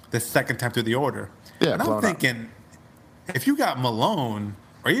Malone the 2nd time through the order. Yeah, and I'm thinking, if you got Malone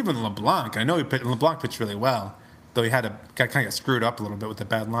or even LeBlanc, I know LeBlanc pitched really well, though he got kind of screwed up a little bit with the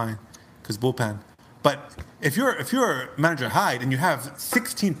bad line because bullpen. But if you're Manager Hyde and you have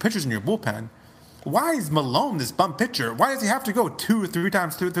 16 pitchers in your bullpen, why is Malone this bum pitcher? Why does he have to go 2 or 3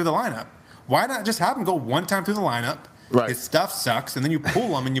 times through the lineup? Why not just have him go 1 time through the lineup? Right. His stuff sucks, and then you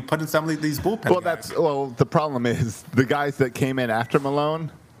pull him and you put in some of these bullpen guys. The problem is the guys that came in after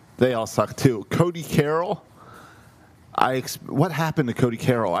Malone, they all suck too. Cody Carroll, what happened to Cody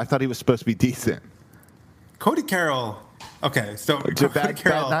Carroll? I thought he was supposed to be decent. Cody Carroll, okay, so bad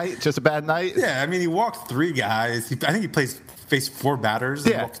night, just a bad night. Yeah, I mean he walked 3 guys. I think he faced 4 batters.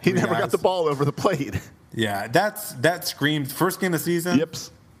 Yeah, he never got the ball over the plate. Yeah, that screamed first game of the season.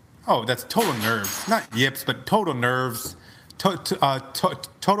 Yips. Oh, that's total nerves. Not yips, but total nerves.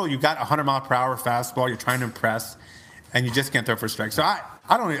 Total, you got 100-mile-per-hour fastball. You're trying to impress, and you just can't throw for a strike. So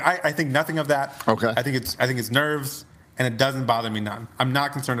I think nothing of that. Okay. I think it's nerves, and it doesn't bother me none. I'm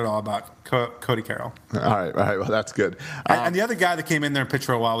not concerned at all about Cody Carroll. All right. Well, that's good. And the other guy that came in there and pitched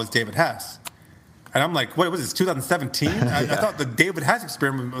for a while was David Hess. And I'm like, what was this, 2017? I thought the David Hess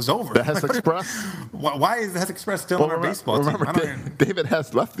experiment was over. The Hess Express? Why is the Hess Express still on our baseball team? David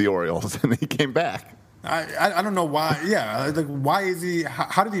Hess left the Orioles, and he came back. I don't know why. Yeah, like why is he?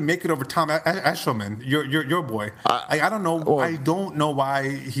 How did he make it over Tom Eshelman, your boy? I don't know. Well, I don't know why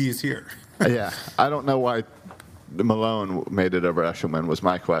he is here. Yeah, I don't know why Malone made it over Eshelman was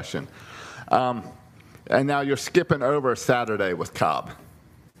my question. And now you're skipping over Saturday with Cobb,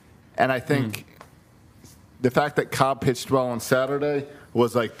 and I think the fact that Cobb pitched well on Saturday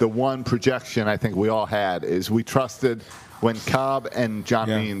was like the one projection I think we all had is we trusted when Cobb and John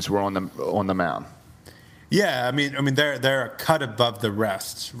Means were on the mound. Yeah, I mean they're a cut above the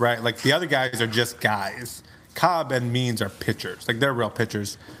rest, right? Like the other guys are just guys. Cobb and Means are pitchers, like they're real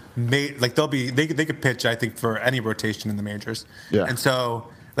pitchers. They could pitch, I think, for any rotation in the majors. Yeah. And so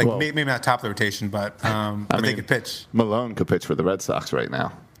Like maybe not top of the rotation, but they could pitch. Malone could pitch for the Red Sox right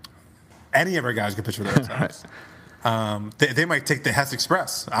now. Any of our guys could pitch for the Red Sox. They might take the Hess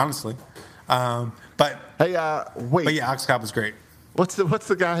Express, honestly. But hey, wait. But yeah, Alex Cobb was great. What's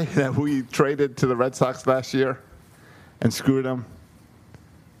the guy that we traded to the Red Sox last year and screwed him?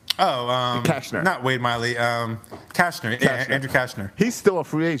 Oh, Cashner. Not Wade Miley. Cashner. Yeah, Andrew Cashner. He's still a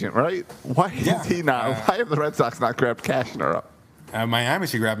free agent, right? Why is he not? Why have the Red Sox not grabbed Cashner up? Miami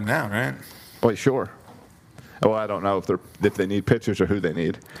should grab him now, right? Boy, sure. Well, I don't know if they need pitchers or who they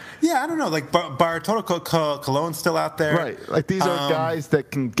need. Yeah, I don't know. Like Bartolo Colon's still out there, right? Like these are guys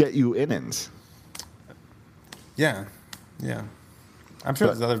that can get you innings. Yeah. I'm sure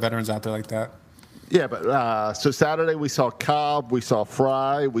there's other veterans out there like that. Yeah, but so Saturday we saw Cobb, we saw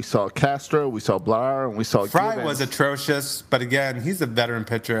Fry, we saw Castro, we saw Blair, and we saw Fry Gibbons. was atrocious, but again, he's a veteran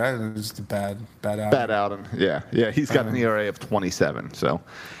pitcher. I don't know, just a bad outing. Bad outing. Yeah. He's got an ERA of 27. So,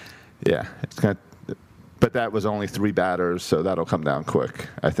 yeah, it's gonna. But that was only 3 batters, so that'll come down quick,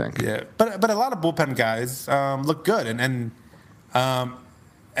 I think. Yeah, but a lot of bullpen guys look good, and then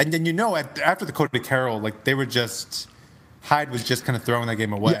after the Cody Carroll, like they were just Hyde was just kind of throwing that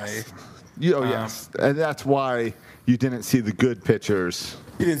game away. Yes. Yes, and that's why you didn't see the good pitchers.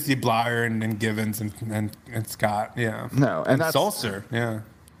 You didn't see Blyer and Givens and Scott, yeah. No, and that's Sulser, yeah.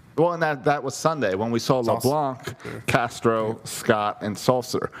 Well, and that was Sunday when we saw LeBlanc, Castro, Scott, and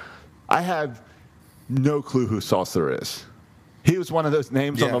Sulser. I have no clue who Sulser is. He was one of those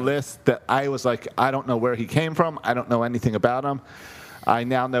names on the list that I was like, I don't know where he came from. I don't know anything about him. I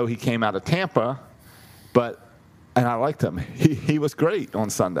now know he came out of Tampa, and I liked him. He was great on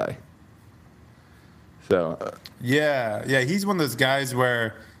Sunday. So yeah, he's one of those guys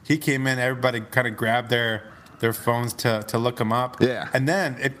where he came in, everybody kind of grabbed their phones to look him up. Yeah. And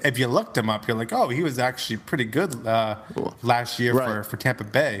then if you looked him up, you're like, oh, he was actually pretty good last year for Tampa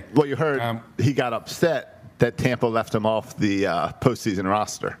Bay. Well, you heard he got upset that Tampa left him off the postseason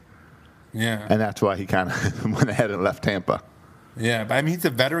roster. Yeah. And that's why he kind of went ahead and left Tampa. Yeah, but I mean, he's a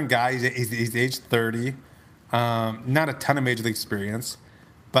veteran guy. He's age 30. Not a ton of major league experience,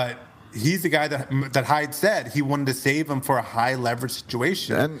 but he's the guy that Hyde said he wanted to save him for a high leverage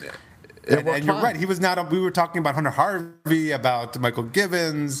situation. And you're right. He was not. We were talking about Hunter Harvey, about Michael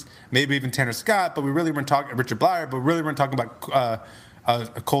Givens, maybe even Tanner Scott, but we really weren't talking Richard Blyer. But we really weren't talking about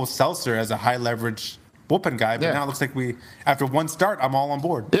Cole Seltzer as a high leverage bullpen guy. But now it looks like after one start, I'm all on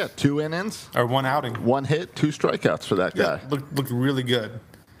board. Yeah, 2 innings or 1 outing, 1 hit, 2 strikeouts for that guy. Looked really good.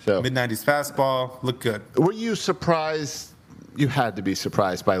 So mid-90s fastball, looked good. Were you surprised? You had to be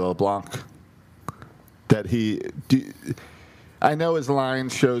surprised by LeBlanc that I know his line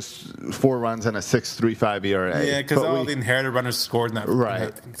shows 4 runs and a 6.35 ERA. Yeah, because all the inherited runners scored in that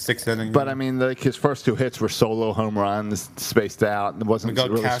 6th inning. But I mean, like his first 2 hits were solo home runs, spaced out, and wasn't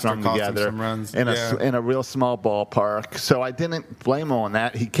really strung together in a real small ballpark. So I didn't blame him on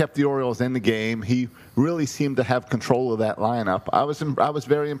that. He kept the Orioles in the game. He really seemed to have control of that lineup. I was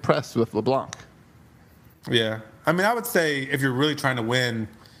very impressed with LeBlanc. Yeah. I mean, I would say if you're really trying to win,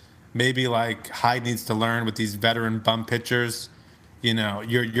 maybe like Hyde needs to learn with these veteran bum pitchers. You know,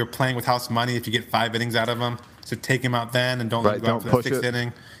 you're playing with house money if you get 5 innings out of them. So take him out then and don't let him go out for the 6th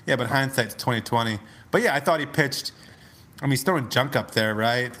inning. Yeah, but hindsight's 20/20. But yeah, I thought he pitched. I mean, he's throwing junk up there,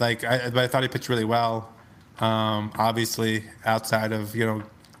 right? But I thought he pitched really well. Obviously, outside of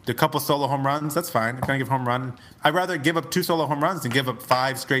the couple solo home runs, that's fine. If I'm gonna give a home run, I'd rather give up 2 solo home runs than give up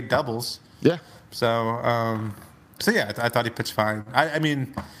 5 straight doubles. Yeah. So yeah, I thought he pitched fine. I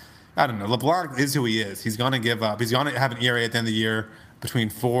mean, I don't know. LeBlanc is who he is. He's going to give up. He's going to have an ERA at the end of the year between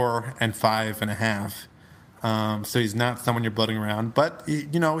 4 and 5.5. So he's not someone you're bloating around. But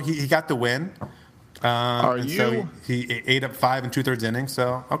he got the win. So he ate up 5 2/3 innings.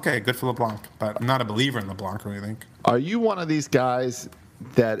 So okay, good for LeBlanc. But I'm not a believer in LeBlanc or anything. Are you one of these guys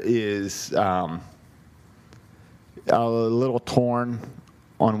that is a little torn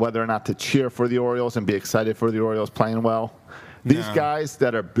on whether or not to cheer for the Orioles and be excited for the Orioles playing well? These guys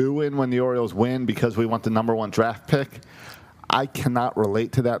that are booing when the Orioles win because we want the number 1 draft pick, I cannot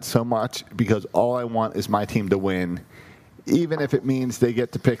relate to that so much because all I want is my team to win, even if it means they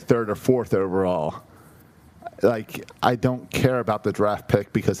get to pick 3rd or 4th overall. Like, I don't care about the draft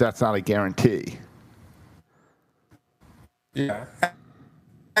pick because that's not a guarantee. Yeah.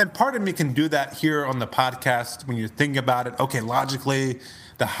 And part of me can do that here on the podcast when you think about it. Okay, logically,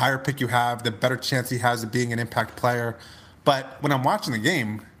 the higher pick you have, the better chance he has of being an impact player. But when I'm watching the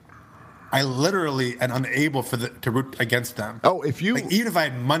game, I literally am unable to root against them. Oh, even if I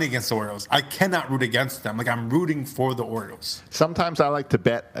had money against the Orioles, I cannot root against them. Like, I'm rooting for the Orioles. Sometimes I like to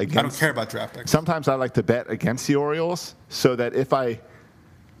bet against. I don't care about draft picks. Sometimes I like to bet against the Orioles so that if I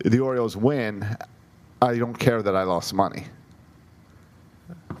the Orioles win, I don't care that I lost money.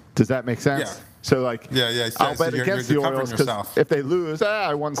 Does that make sense? Yeah. So, like, I'll bet against the Orioles because if they lose,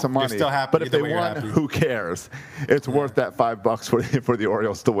 I won some money. You're still happy. But if they won, who cares? It's worth that $5 for the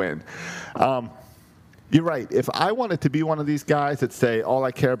Orioles to win. You're right. If I wanted to be one of these guys that say all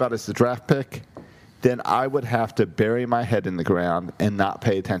I care about is the draft pick, then I would have to bury my head in the ground and not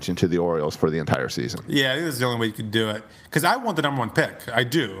pay attention to the Orioles for the entire season. Yeah, I think that's the only way you could do it. Because I want the number one pick. I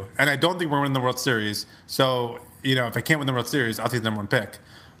do. And I don't think we're winning the World Series. So, if I can't win the World Series, I'll take the number one pick.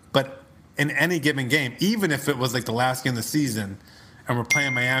 But in any given game, even if it was like the last game of the season and we're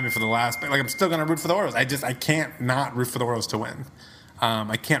playing Miami for the last, I'm still going to root for the Orioles. I can't not root for the Orioles to win.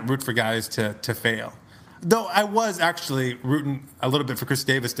 I can't root for guys to fail. Though I was actually rooting a little bit for Chris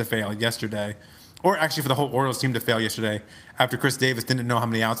Davis to fail yesterday, or actually for the whole Orioles team to fail yesterday after Chris Davis didn't know how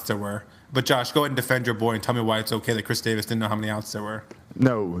many outs there were. But Josh, go ahead and defend your boy and tell me why it's okay that Chris Davis didn't know how many outs there were.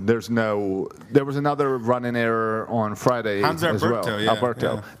 No, there was another run-in error on Friday as Alberto, well. Yeah,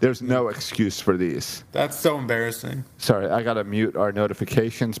 Alberto. Yeah. There's no excuse for these. That's so embarrassing. Sorry, I got to mute our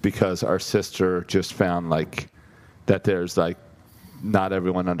notifications because our sister just found that there's not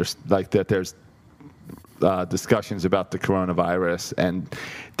everyone that there's discussions about the coronavirus and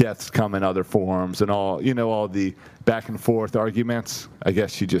deaths come in other forms and all the back and forth arguments. I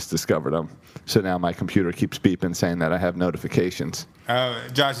guess she just discovered them. So now my computer keeps beeping saying that I have notifications.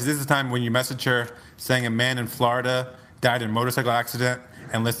 Josh, is this the time when you message her saying a man in Florida died in a motorcycle accident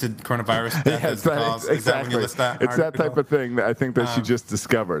and listed coronavirus death as the cause? Exactly. Is that when you list that? It's that type of thing that I think that she just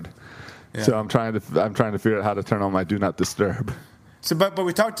discovered. Yeah. So I'm trying to figure out how to turn on my do not disturb. So, but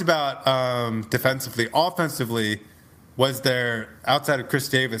we talked about defensively. Offensively, was there, outside of Chris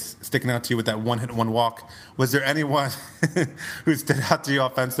Davis sticking out to you with that one hit, one walk, was there anyone who stood out to you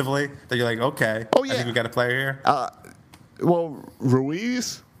offensively that you're like, okay, I think we got a player here? Well,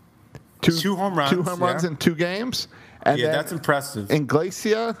 Ruiz, two home runs in 2 games. And that's impressive.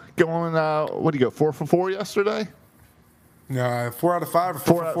 Iglesias going, what do you go, 4 for 4 yesterday? 4 out of 5 or 4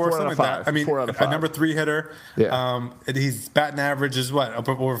 for 4, something like that. I mean, a number 3 hitter. Yeah. He's batting average is what, up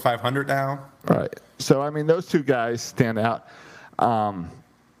over 500 now? Right. So, I mean, those 2 guys stand out. But,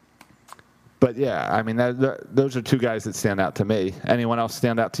 yeah, I mean, those are 2 guys that stand out to me. Anyone else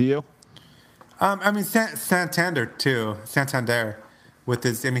stand out to you? I mean, Santander, too. Santander. With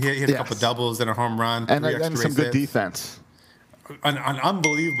his, he had a couple doubles and a home run. And some good defense. An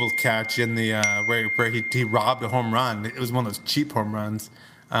unbelievable catch in the where he robbed a home run. It was one of those cheap home runs,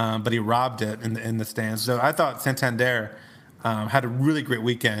 but he robbed it in the stands. So I thought Santander had a really great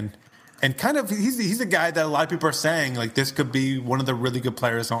weekend, and kind of he's a guy that a lot of people are saying this could be one of the really good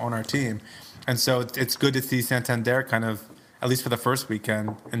players on our team, and so it's good to see Santander kind of, at least for the first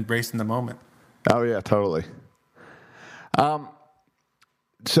weekend, embracing the moment. Oh yeah, totally.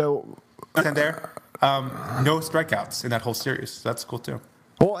 So Santander. No strikeouts in that whole series. So that's cool too.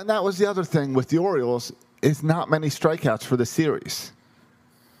 Well, and that was the other thing with the Orioles is not many strikeouts for the series.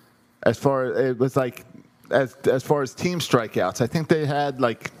 As far as team strikeouts, I think they had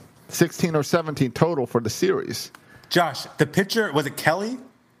 16 or 17 total for the series. Josh, the pitcher, was it Kelly?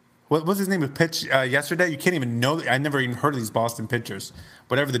 What was his name? Who pitched yesterday? You can't even know. I never even heard of these Boston pitchers.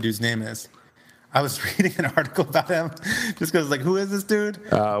 Whatever the dude's name is. I was reading an article about him just because, who is this dude?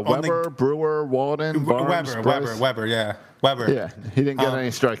 Weber, Brewer, Walden, Barnes, Weber, yeah. Weber. Yeah, he didn't get any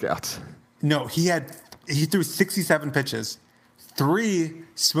strikeouts. No, he threw 67 pitches, 3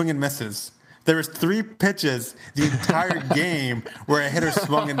 swing and misses. There was 3 pitches the entire game where a hitter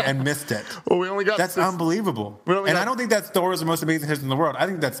swung and missed it. Well, we only got that's unbelievable. I don't think that's the Orioles' most amazing hitters in the world. I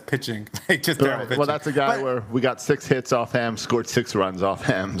think that's pitching, just terrible pitching. Well, that's a guy where we got 6 hits off him, scored 6 runs off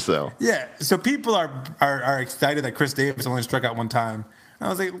him. So yeah, so people are excited that Chris Davis only struck out 1 time. And I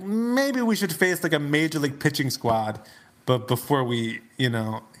was like, maybe we should face a major league pitching squad, but before we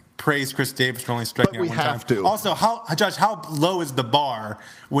praise Chris Davis for only striking out 1 time. We have to. Also, Josh, how low is the bar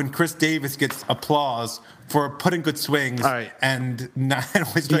when Chris Davis gets applause for putting good swings and not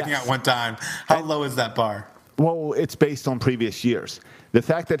only striking out 1 time? How low is that bar? Well, it's based on previous years. The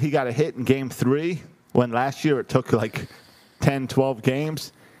fact that he got a hit in Game 3, when last year it took 10, 12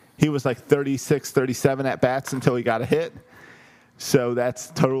 games, he was 36, 37 at-bats until he got a hit. So that's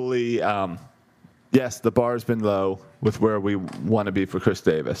totally yes, the bar's been low with where we want to be for Chris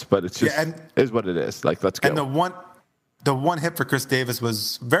Davis, but it's just is what it is. Let's go. And the one hit for Chris Davis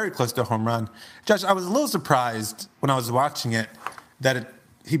was very close to a home run. Josh, I was a little surprised when I was watching it that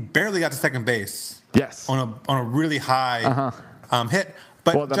he barely got to second base. Yes. On a really high hit.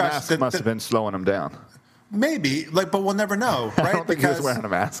 But the Josh, mask must have been slowing him down. Maybe, but we'll never know, right? I don't think he was wearing a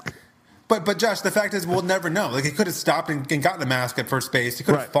mask. But Josh, the fact is, we'll never know. Like, he could have stopped and gotten a mask at first base. He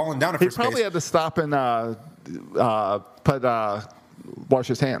could have fallen down at first base. He probably had to stop and wash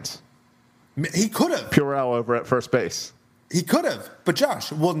his hands. He could have. Purell over at first base. He could have. But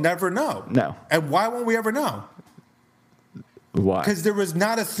Josh, we'll never know. No. And why won't we ever know? Why? Because there was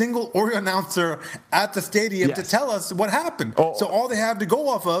not a single Oriole announcer at the stadium to tell us what happened. So all they have to go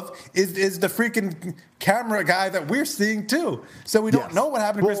off of is the freaking camera guy that we're seeing too. So we don't know what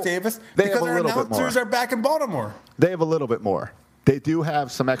happened to Chris Davis because our announcers are back in Baltimore. They have a little bit more. They do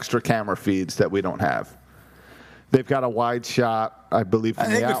have some extra camera feeds that we don't have. They've got a wide shot, I believe,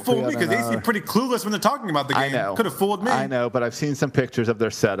 from the outfield. They could fool me because they seem pretty clueless when they're talking about the game. I know. Could have fooled me. I know, but I've seen some pictures of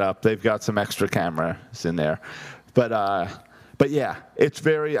their setup. They've got some extra cameras in there. But yeah, it's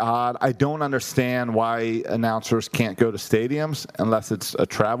very odd. I don't understand why announcers can't go to stadiums unless it's a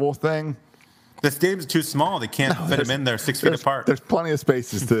travel thing. The stadium's too small. They can't fit them in there 6 feet apart. There's plenty of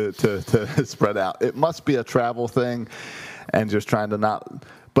spaces to spread out. It must be a travel thing and just trying to not.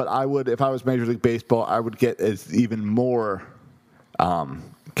 But I would, if I was Major League Baseball, I would get even more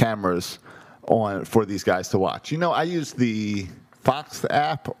cameras on for these guys to watch. You know, I used the Fox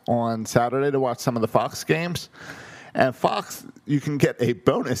app on Saturday to watch some of the Fox games. And Fox, you can get a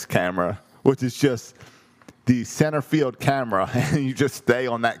bonus camera, which is just the center field camera, and you just stay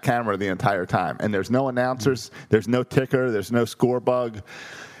on that camera the entire time. And there's no announcers, there's no ticker, there's no score bug,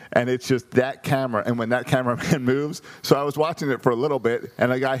 and it's just that camera. And when that cameraman moves, so I was watching it for a little bit,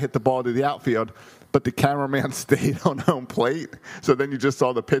 and a guy hit the ball to the outfield, but the cameraman stayed on home plate. So then you just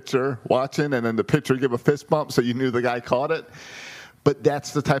saw the pitcher watching, and then the pitcher give a fist bump, so you knew the guy caught it. But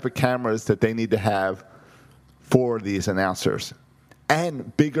that's the type of cameras that they need to have for these announcers.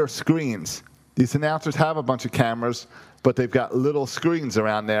 And bigger screens. These announcers have a bunch of cameras, but they've got little screens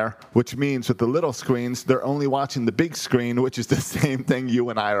around there, which means with the little screens, they're only watching the big screen, which is the same thing you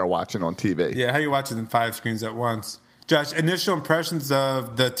and I are watching on TV. Yeah, how are you watching 5 screens at once? Josh, initial impressions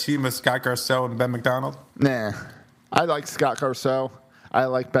of the team of Scott Garceau and Ben McDonald? Nah. I like Scott Garceau. I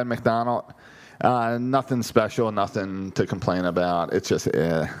like Ben McDonald. Nothing special, nothing to complain about. It's just,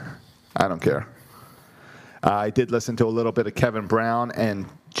 I don't care. I did listen to a little bit of Kevin Brown and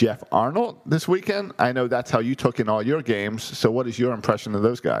Jeff Arnold this weekend. I know that's how you took in all your games. So what is your impression of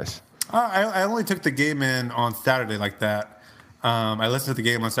those guys? I only took the game in on Saturday like that. I listened to the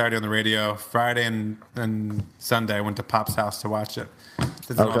game on Saturday on the radio. Friday and Sunday, I went to Pop's house to watch it.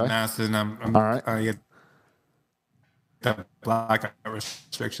 It's all massive, and I'm all right. I get the blackout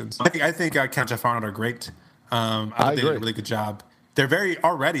restrictions. I think Ken and Jeff Arnold are great. I think they did a really good job. They're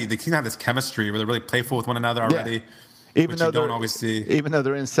they can have this chemistry where they're really playful with one another already, even though you don't always see. Even though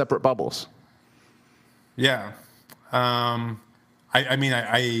they're in separate bubbles. Yeah. I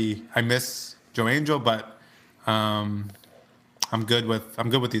miss Joe Angel, but I'm good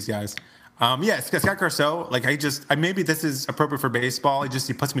with these guys. Scott Garceau, maybe this is appropriate for baseball.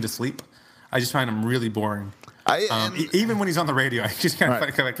 He puts me to sleep. I just find him really boring. Even when he's on the radio, I just kind of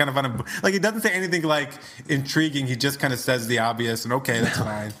find him like he doesn't say anything like intriguing. He just kind of says the obvious, and okay, that's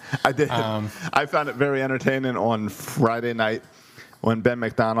fine. I did. I found it very entertaining on Friday night when Ben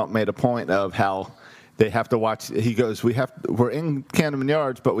McDonald made a point of how they have to watch. He goes, we're in Camden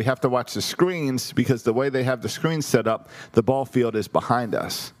Yards, but we have to watch the screens because the way they have the screens set up, the ball field is behind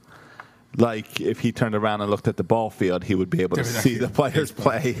us. Like, if he turned around and looked at the ball field, he would be able to see the players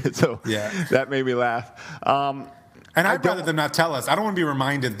play. So that made me laugh. And I'd rather them not tell us. I don't want to be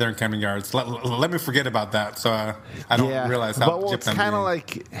reminded they're in Camden Yards. Let me forget about that so I don't realize how gypped I'm it's kind of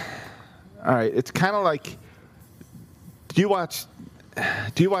like, all right, it's kind of like, do you watch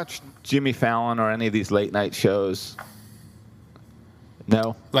Jimmy Fallon or any of these late night shows?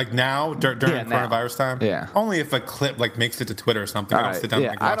 No. Like now during coronavirus time? Yeah. Only if a clip makes it to Twitter or something. I don't sit down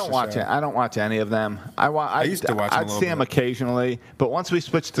and watch I don't watch any of them. I used to watch them. I'd see them occasionally, but once we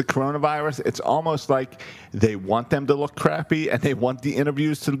switched to coronavirus, it's almost like they want them to look crappy and they want the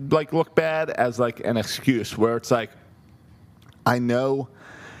interviews to look bad as an excuse where it's like, I know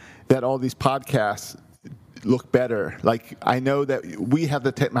that all these podcasts look better. I know that we have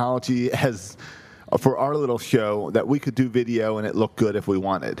the technology for our little show that we could do video and it looked good if we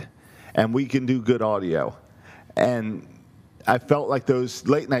wanted. And we can do good audio. And I felt like those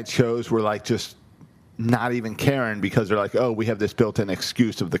late night shows were just not even caring because they're like, oh, we have this built-in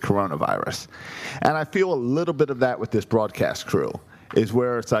excuse of the coronavirus. And I feel a little bit of that with this broadcast crew is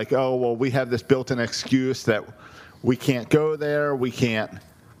where it's like, oh, well, we have this built-in excuse that we can't go there, we can't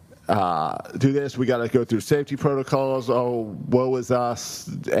do this. We got to go through safety protocols. Oh, woe is us.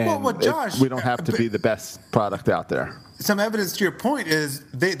 And Josh, we don't have to be the best product out there. Some evidence to your point is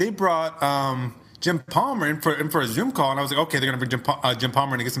they brought Jim Palmer in for a Zoom call, and I was like, okay, they're going to bring Jim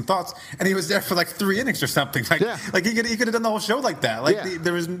Palmer in to get some thoughts, and he was there for like 3 innings or something. Like he could have done the whole show like that. Like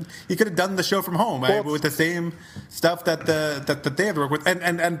he could have done the show from home with the same stuff that they have to work with.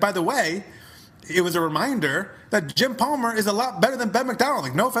 And by the way, it was a reminder that Jim Palmer is a lot better than Ben McDonald.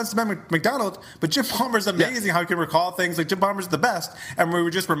 Like, no offense to Ben McDonald, but Jim Palmer's amazing how he can recall things. Like, Jim Palmer's the best. And we were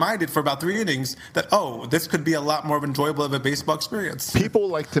just reminded for about 3 innings that, this could be a lot more enjoyable of a baseball experience. People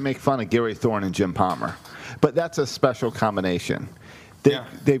like to make fun of Gary Thorne and Jim Palmer, but that's a special combination.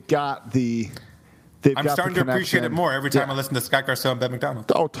 They've got the I'm starting to appreciate it more every time I listen to Scott Garceau and Ben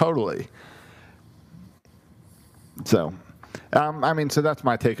McDonald. Oh, totally. So... so that's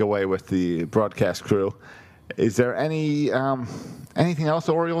my takeaway with the broadcast crew. Is there anything else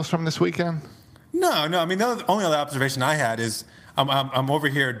Orioles from this weekend? No. I mean, the only other observation I had is I'm over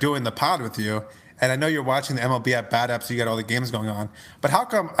here doing the pod with you, and I know you're watching the MLB at Bat app, so you got all the games going on. But how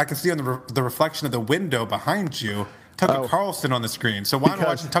come I can see on the reflection of the window behind you Tucker Carlson on the screen? So why am I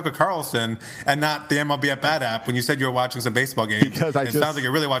watching Tucker Carlson and not the MLB at Bat app when you said you were watching some baseball games? Because it sounds like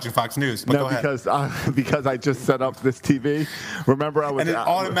you're really watching Fox News. But go ahead. Because I just set up this TV. Remember, and it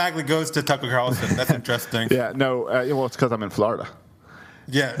automatically goes to Tucker Carlson. That's interesting. Yeah, no. Well, it's because I'm in Florida.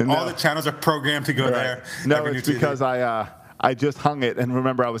 Yeah, all the channels are programmed to go there. No, it's because I just hung it, and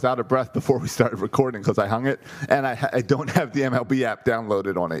remember, I was out of breath before we started recording because I hung it, and I don't have the MLB app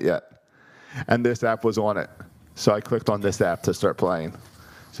downloaded on it yet, and this app was on it. So I clicked on this app to start playing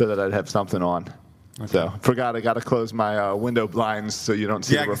so that I'd have something on. Okay. So forgot I got to close my window blinds so you don't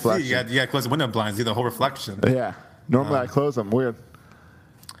see the reflection. You got to close the window blinds, see the whole reflection. Yeah. Normally I close them. Weird.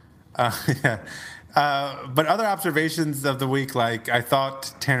 But other observations of the week, like I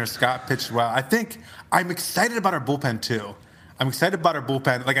thought Tanner Scott pitched well. I think I'm excited about our bullpen too. I'm excited about our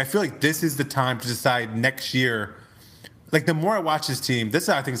bullpen. Like I feel like this is the time to decide next year. Like the more I watch this team, this is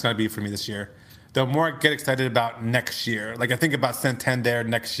how I think it's going to be for me this year. The more I get excited about next year. Like I think about Santander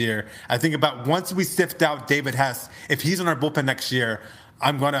next year. I think about once we sift out David Hess, if he's on our bullpen next year,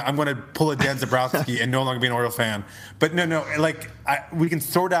 I'm gonna pull a Dan Zabrowski and no longer be an Oriole fan. But no, like we can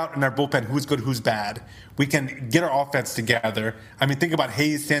sort out in our bullpen who's good, who's bad. We can get our offense together. I mean, think about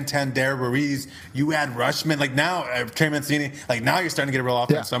Hayes, Santander, Ruiz. You add Rushman. Like now, Trey Mancini. Like now, you're starting to get a real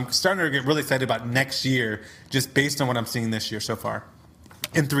offense. Yeah. So I'm starting to get really excited about next year, just based on what I'm seeing this year so far.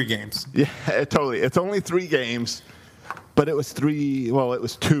 In 3 games. Yeah, totally. It's only 3 games, but it was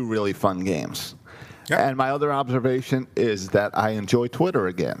 2 really fun games. Yep. And my other observation is that I enjoy Twitter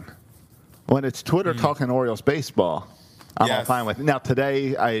again. When it's Twitter talking Orioles baseball, I'm all fine with it. Now,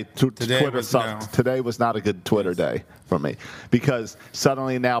 today Twitter sucked. No. Today was not a good Twitter day for me because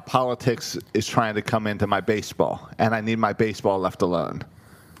suddenly now politics is trying to come into my baseball, and I need my baseball left alone.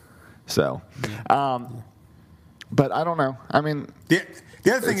 So, but I don't know. I mean...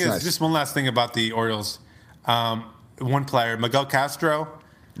 The other thing is, nice. Just one last thing about the Orioles. One player, Miguel Castro,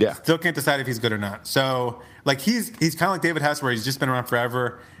 still can't decide if he's good or not. So, like, he's kind of like David Hess, where he's just been around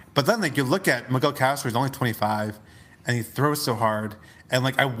forever. But then, like, you look at Miguel Castro, he's only 25, and he throws so hard. And,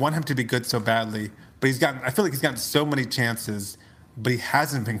 like, I want him to be good so badly. But I feel like he's gotten so many chances, but he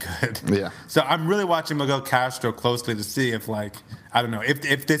hasn't been good. Yeah. So I'm really watching Miguel Castro closely to see if, like, I don't know,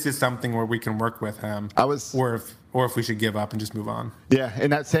 if this is something where we can work with him. Or if we should give up and just move on. Yeah, in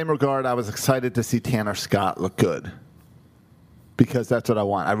that same regard, I was excited to see Tanner Scott look good because that's what I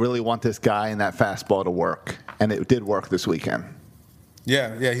want. I really want this guy and that fastball to work, and it did work this weekend.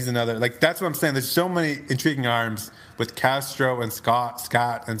 Yeah, he's another. Like, that's what I'm saying. There's so many intriguing arms with Castro and Scott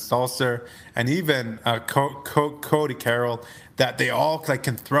and Sulser and even Cody Carroll that they all like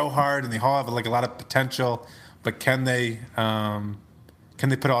can throw hard and they all have like a lot of potential, but can they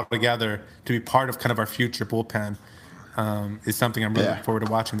put it all together to be part of kind of our future bullpen is something I'm really looking forward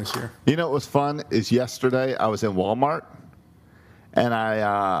to watching this year. You know what was fun is yesterday I was in Walmart, and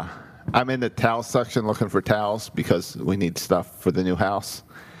I'm in the towel section looking for towels because we need stuff for the new house.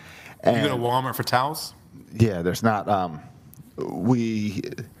 And you go to Walmart for towels? Yeah, there's not. We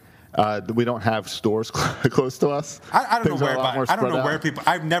don't have stores close to us. I don't know where people.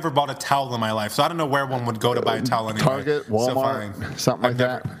 I've never bought a towel in my life, so I don't know where one would go to buy a towel anyway. Target, Walmart, something like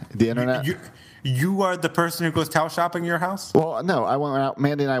that. The internet. You are the person who goes towel shopping in your house? Well, no, I went out.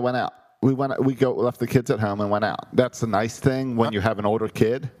 Mandy and I went out. We left the kids at home and went out. That's the nice thing when you have an older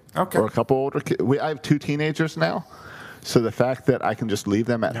kid or a couple older kids. I have 2 teenagers now, so the fact that I can just leave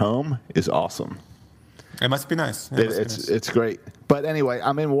them at home is awesome. It must be nice. It's great. But anyway,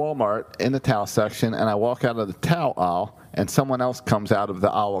 I'm in Walmart in the towel section, and I walk out of the towel aisle, and someone else comes out of the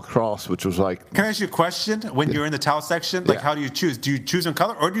aisle across, which was like. Can I ask you a question? When you're in the towel section, like how do you choose? Do you choose in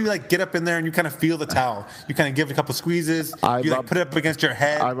color, or do you like get up in there and you kind of feel the towel? You kind of give it a couple squeezes. You like put it up against your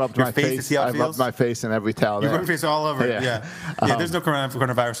head, I rubbed your my face to see how it feels? I rubbed my face in every towel. You there. rub your face all over it. Yeah. There's no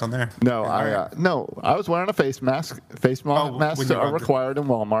coronavirus on there. No, I was wearing a face mask. Masks are required in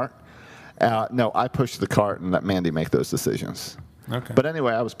Walmart. No, I pushed the cart and let Mandy make those decisions. Okay. But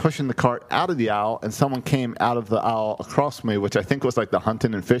anyway, I was pushing the cart out of the aisle, and someone came out of the aisle across me, which I think was like the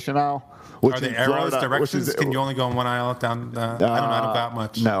hunting and fishing aisle. Are they arrows, directions? Can you only go in one aisle down? I don't know that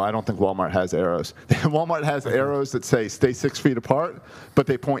much. No, I don't think Walmart has arrows. Walmart has arrows that say stay 6 feet apart, but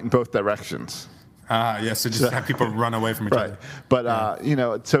they point in both directions. So just have people run away from each other. But,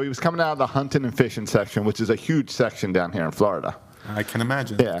 so he was coming out of the hunting and fishing section, which is a huge section down here in Florida. I can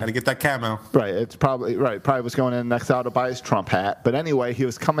imagine. Yeah. Got to get that camo. Right. It's probably right. Probably was going in next aisle to buy his Trump hat. But anyway, he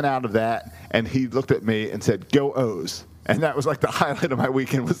was coming out of that, and he looked at me and said, "Go O's." And that was like the highlight of my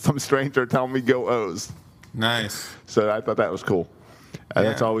weekend, was some stranger telling me, "Go O's." Nice. So I thought that was cool.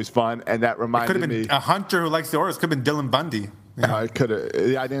 That's always fun. And that reminded me. Could have been a hunter who likes the Orioles. Could have been Dylan Bundy. Yeah. I could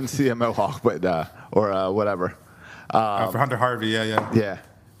have. I didn't see a mohawk, but or whatever. For Hunter Harvey, yeah. Yeah,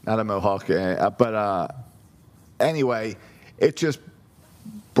 not a mohawk. But anyway, it just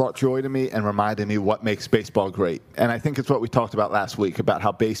brought joy to me and reminded me what makes baseball great. And I think it's what we talked about last week, about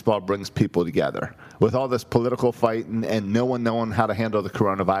how baseball brings people together. With all this political fight and no one knowing how to handle the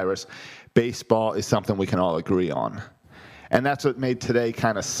coronavirus, baseball is something we can all agree on. And that's what made today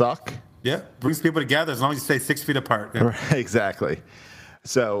kind of suck. Yeah, brings people together as long as you stay 6 feet apart. Yeah. Exactly.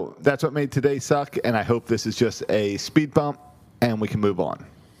 So that's what made today suck, and I hope this is just a speed bump and we can move on.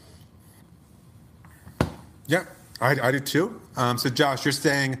 Yeah. I do too. So, Josh, you're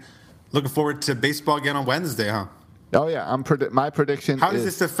saying looking forward to baseball again on Wednesday, huh? Oh, yeah. My prediction How does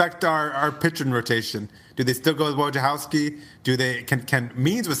this affect our pitching rotation? Do they still go with Wojciechowski? Do they can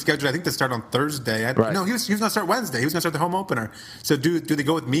Means was scheduled, I think, to start on Thursday. Right. No, he was going to start Wednesday. He was going to start the home opener. So do they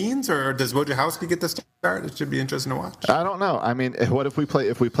go with Means, or does Wojciechowski get the start? It should be interesting to watch. I don't know. I mean, what if we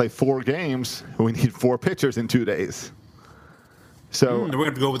play 4 games? We need 4 pitchers in 2 days. So we're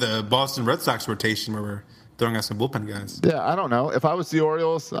going to go with the Boston Red Sox rotation where we're throwing out some bullpen guys. Yeah, I don't know. If I was the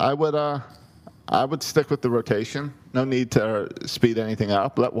Orioles, I would stick with the rotation. No need to speed anything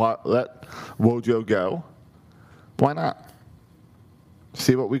up. Let Wojo go. Why not?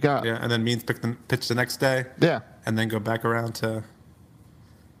 See what we got. Yeah, and then Means pitch the next day. Yeah. And then go back around to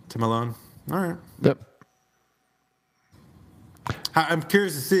Malone. All right. Yep. I'm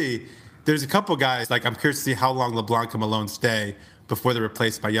curious to see. There's a couple guys, I'm curious to see how long LeBlanc and Malone stay before they're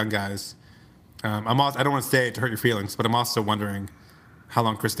replaced by young guys. I don't want to say it to hurt your feelings, but I'm also wondering how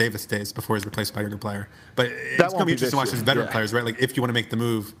long Chris Davis stays before he's replaced by a younger player. But it's going to be interesting to watch these veteran players, right? If you want to make the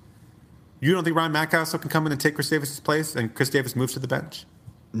move. You don't think Ryan Mountcastle can come in and take Chris Davis' place and Chris Davis moves to the bench?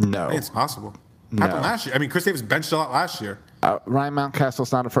 No. I think it's possible. No. Happened last year. I mean, Chris Davis benched a lot last year. Ryan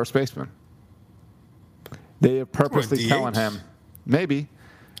Mountcastle's not a first baseman. They are purposely telling him, maybe,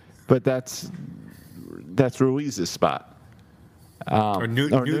 but that's Ruiz's spot. Or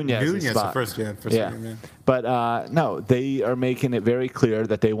Nunez's spot. First game, yeah. But no, they are making it very clear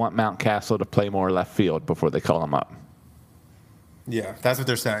that they want Mountcastle to play more left field before they call him up. Yeah, that's what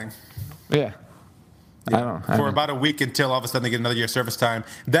they're saying. Yeah. For about a week until all of a sudden they get another year of service time.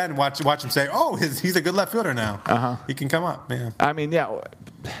 Then watch him say, "Oh, he's a good left fielder now. He can come up." Yeah. I mean,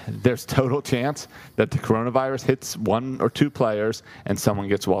 there's total chance that the coronavirus hits 1 or 2 players and someone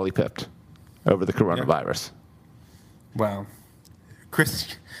gets Wally pipped over the coronavirus. Yeah. Wow.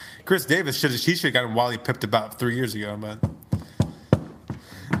 Chris Davis should have gotten Wally pipped about 3 years ago, but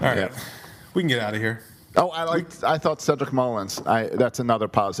all right, we can get out of here. Oh, I thought Cedric Mullins. That's another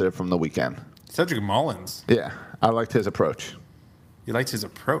positive from the weekend. Cedric Mullins. Yeah, I liked his approach. You liked his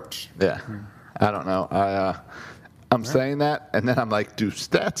approach? Yeah. I don't know. I'm saying that, and then I'm like, do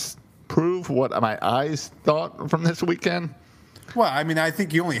stats prove what my eyes thought from this weekend? Well, I mean, I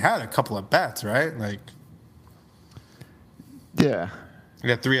think you only had a couple of bats, right? Yeah. You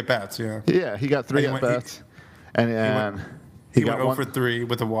got 3 at bats, yeah. Yeah, he got 3 at bats. And he went 0 for 3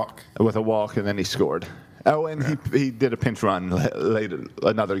 with a walk. With a walk, and then he scored. Oh, and he did a pinch run later,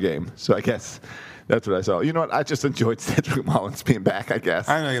 another game. So I guess that's what I saw. You know what? I just enjoyed Cedric Mullins being back, I guess.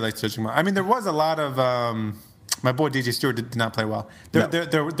 I know you like Cedric Mullins. I mean, there was a lot of my boy DJ Stewart did not play well.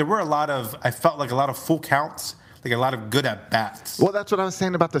 There were a lot of, I felt like a lot of full counts, like a lot of good at bats. Well, that's what I was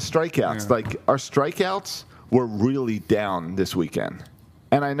saying about the strikeouts. Yeah. Our strikeouts were really down this weekend.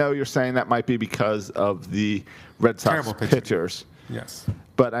 And I know you're saying that might be because of the Red Sox pitchers. Yes.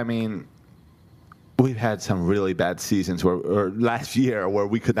 But, I mean, we've had some really bad seasons or last year where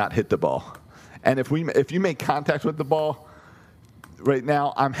we could not hit the ball. And if you make contact with the ball right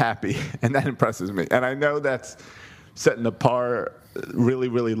now, I'm happy, and that impresses me. And I know that's setting the par really,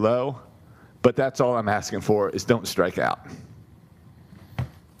 really low, but that's all I'm asking for is don't strike out.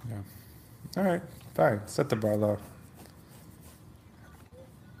 Yeah. All right, fine. Set the bar low.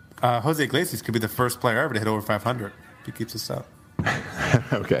 Jose Iglesias could be the first player ever to hit over 500 if he keeps this up.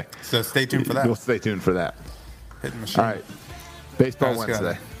 Okay. So stay tuned for that. We'll stay tuned for that. Hitting machine. All right. Baseball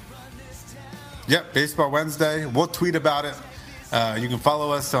Wednesday. Yep, Baseball Wednesday. We'll tweet about it. You can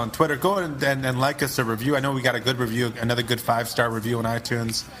follow us on Twitter. Go ahead and like us a review. I know we got a good review, another good 5-star review on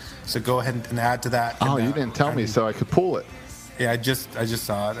iTunes. So go ahead and add to that. Oh, you didn't tell me, so I could pull it. Yeah, I just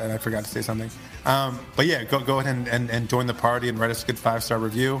saw it, and I forgot to say something. But yeah, go ahead and join the party and write us a good 5-star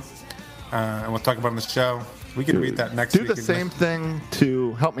review. And we'll talk about it on the show. We can read that next week. Do the same thing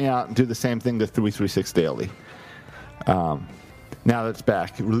to help me out and do the same thing to 336 Daily. Now that's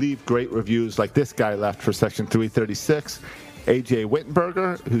back. Leave great reviews like this guy left for Section 336. AJ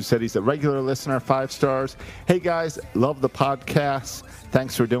Wittenberger, who said he's a regular listener, 5 stars. Hey, guys, love the podcast.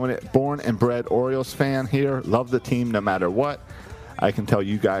 Thanks for doing it. Born and bred Orioles fan here. Love the team no matter what. I can tell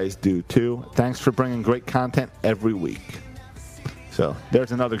you guys do, too. Thanks for bringing great content every week. So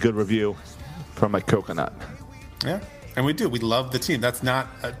there's another good review from a coconut. Yeah, and we do. We love the team. That's not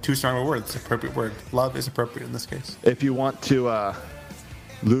too strong a word. It's an appropriate word. Love is appropriate in this case. If you want to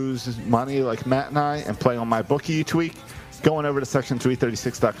lose money like Matt and I and play on MyBookie each week, go on over to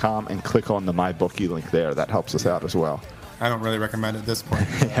section336.com and click on the MyBookie link there. That helps us out as well. I don't really recommend it at this point.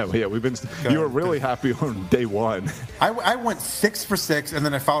 Yeah, we've been. You were really happy on day one. I went 6 for 6, and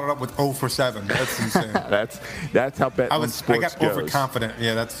then I followed it up with 0 for 7. That's insane. that's how betting sports I got goes. overconfident.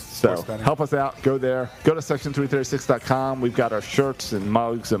 Yeah, that's so. Sports betting. Help us out. Go there. Go to section336.com. We've got our shirts and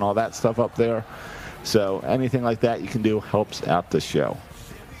mugs and all that stuff up there. So anything like that you can do helps out the show.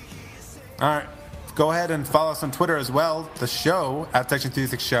 All right. Go ahead and follow us on Twitter as well. The show at Section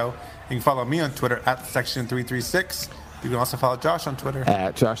 336 Show. You can follow me on Twitter at Section 336. You can also follow Josh on Twitter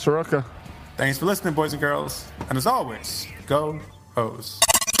at Josh Soroka. Thanks for listening, boys and girls. And as always, go O's.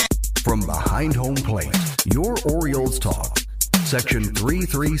 From behind home plate, your Orioles talk. Section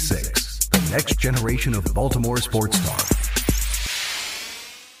 336, the next generation of Baltimore sports talk.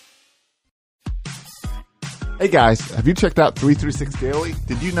 Hey guys, have you checked out 336 Daily?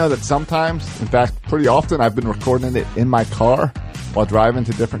 Did you know that sometimes, in fact, pretty often, I've been recording it in my car while driving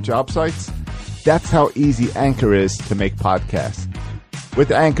to different job sites? That's how easy Anchor is to make podcasts.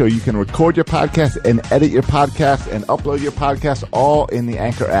 With Anchor, you can record your podcast and edit your podcast and upload your podcast all in the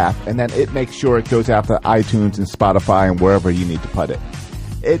Anchor app, and then it makes sure it goes out to iTunes and Spotify and wherever you need to put it.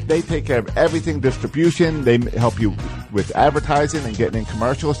 They take care of everything distribution. They help you with advertising and getting in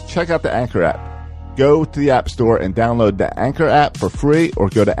commercials. Check out the Anchor app. Go to the App Store and download the Anchor app for free, or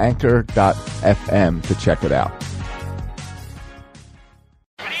go to anchor.fm to check it out.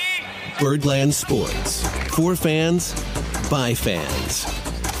 Birdland Sports. For fans, by fans.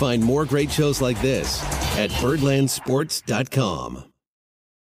 Find more great shows like this at birdlandsports.com.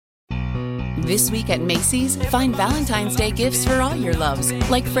 This week at Macy's, find Valentine's Day gifts for all your loves,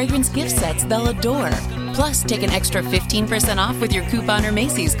 like fragrance gift sets they'll adore. Plus, take an extra 15% off with your coupon or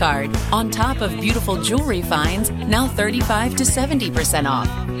Macy's card. On top of beautiful jewelry finds, now 35 to 70% off.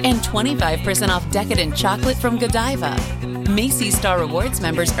 And 25% off decadent chocolate from Godiva. Macy's Star Rewards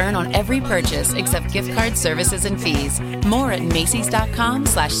members earn on every purchase except gift card services and fees. More at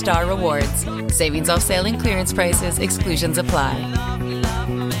Macys.com/Star Rewards. Savings off sale and clearance prices. Exclusions apply.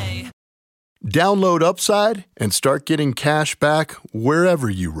 Download Upside and start getting cash back wherever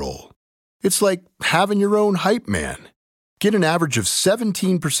you roll. It's like having your own hype man. Get an average of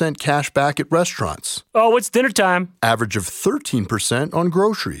 17% cash back at restaurants. Oh, it's dinner time. Average of 13% on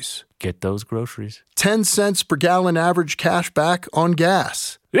groceries. Get those groceries. 10 cents per gallon average cash back on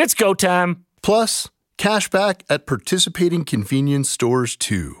gas. It's go time. Plus, cash back at participating convenience stores,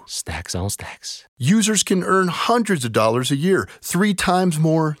 too. Stacks on stacks. Users can earn hundreds of dollars a year, 3 times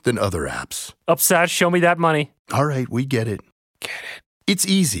more than other apps. Upside, show me that money. All right, we get it. It's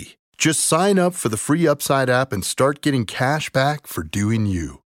easy. Just sign up for the free Upside app and start getting cash back for doing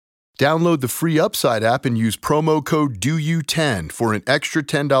you. Download the free Upside app and use promo code DOYOU10 for an extra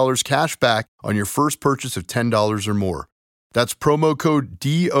 $10 cash back on your first purchase of $10 or more. That's promo code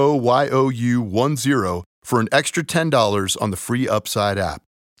DOYOU10 for an extra $10 on the free Upside app.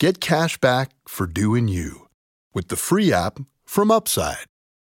 Get cash back for doing you with the free app from Upside.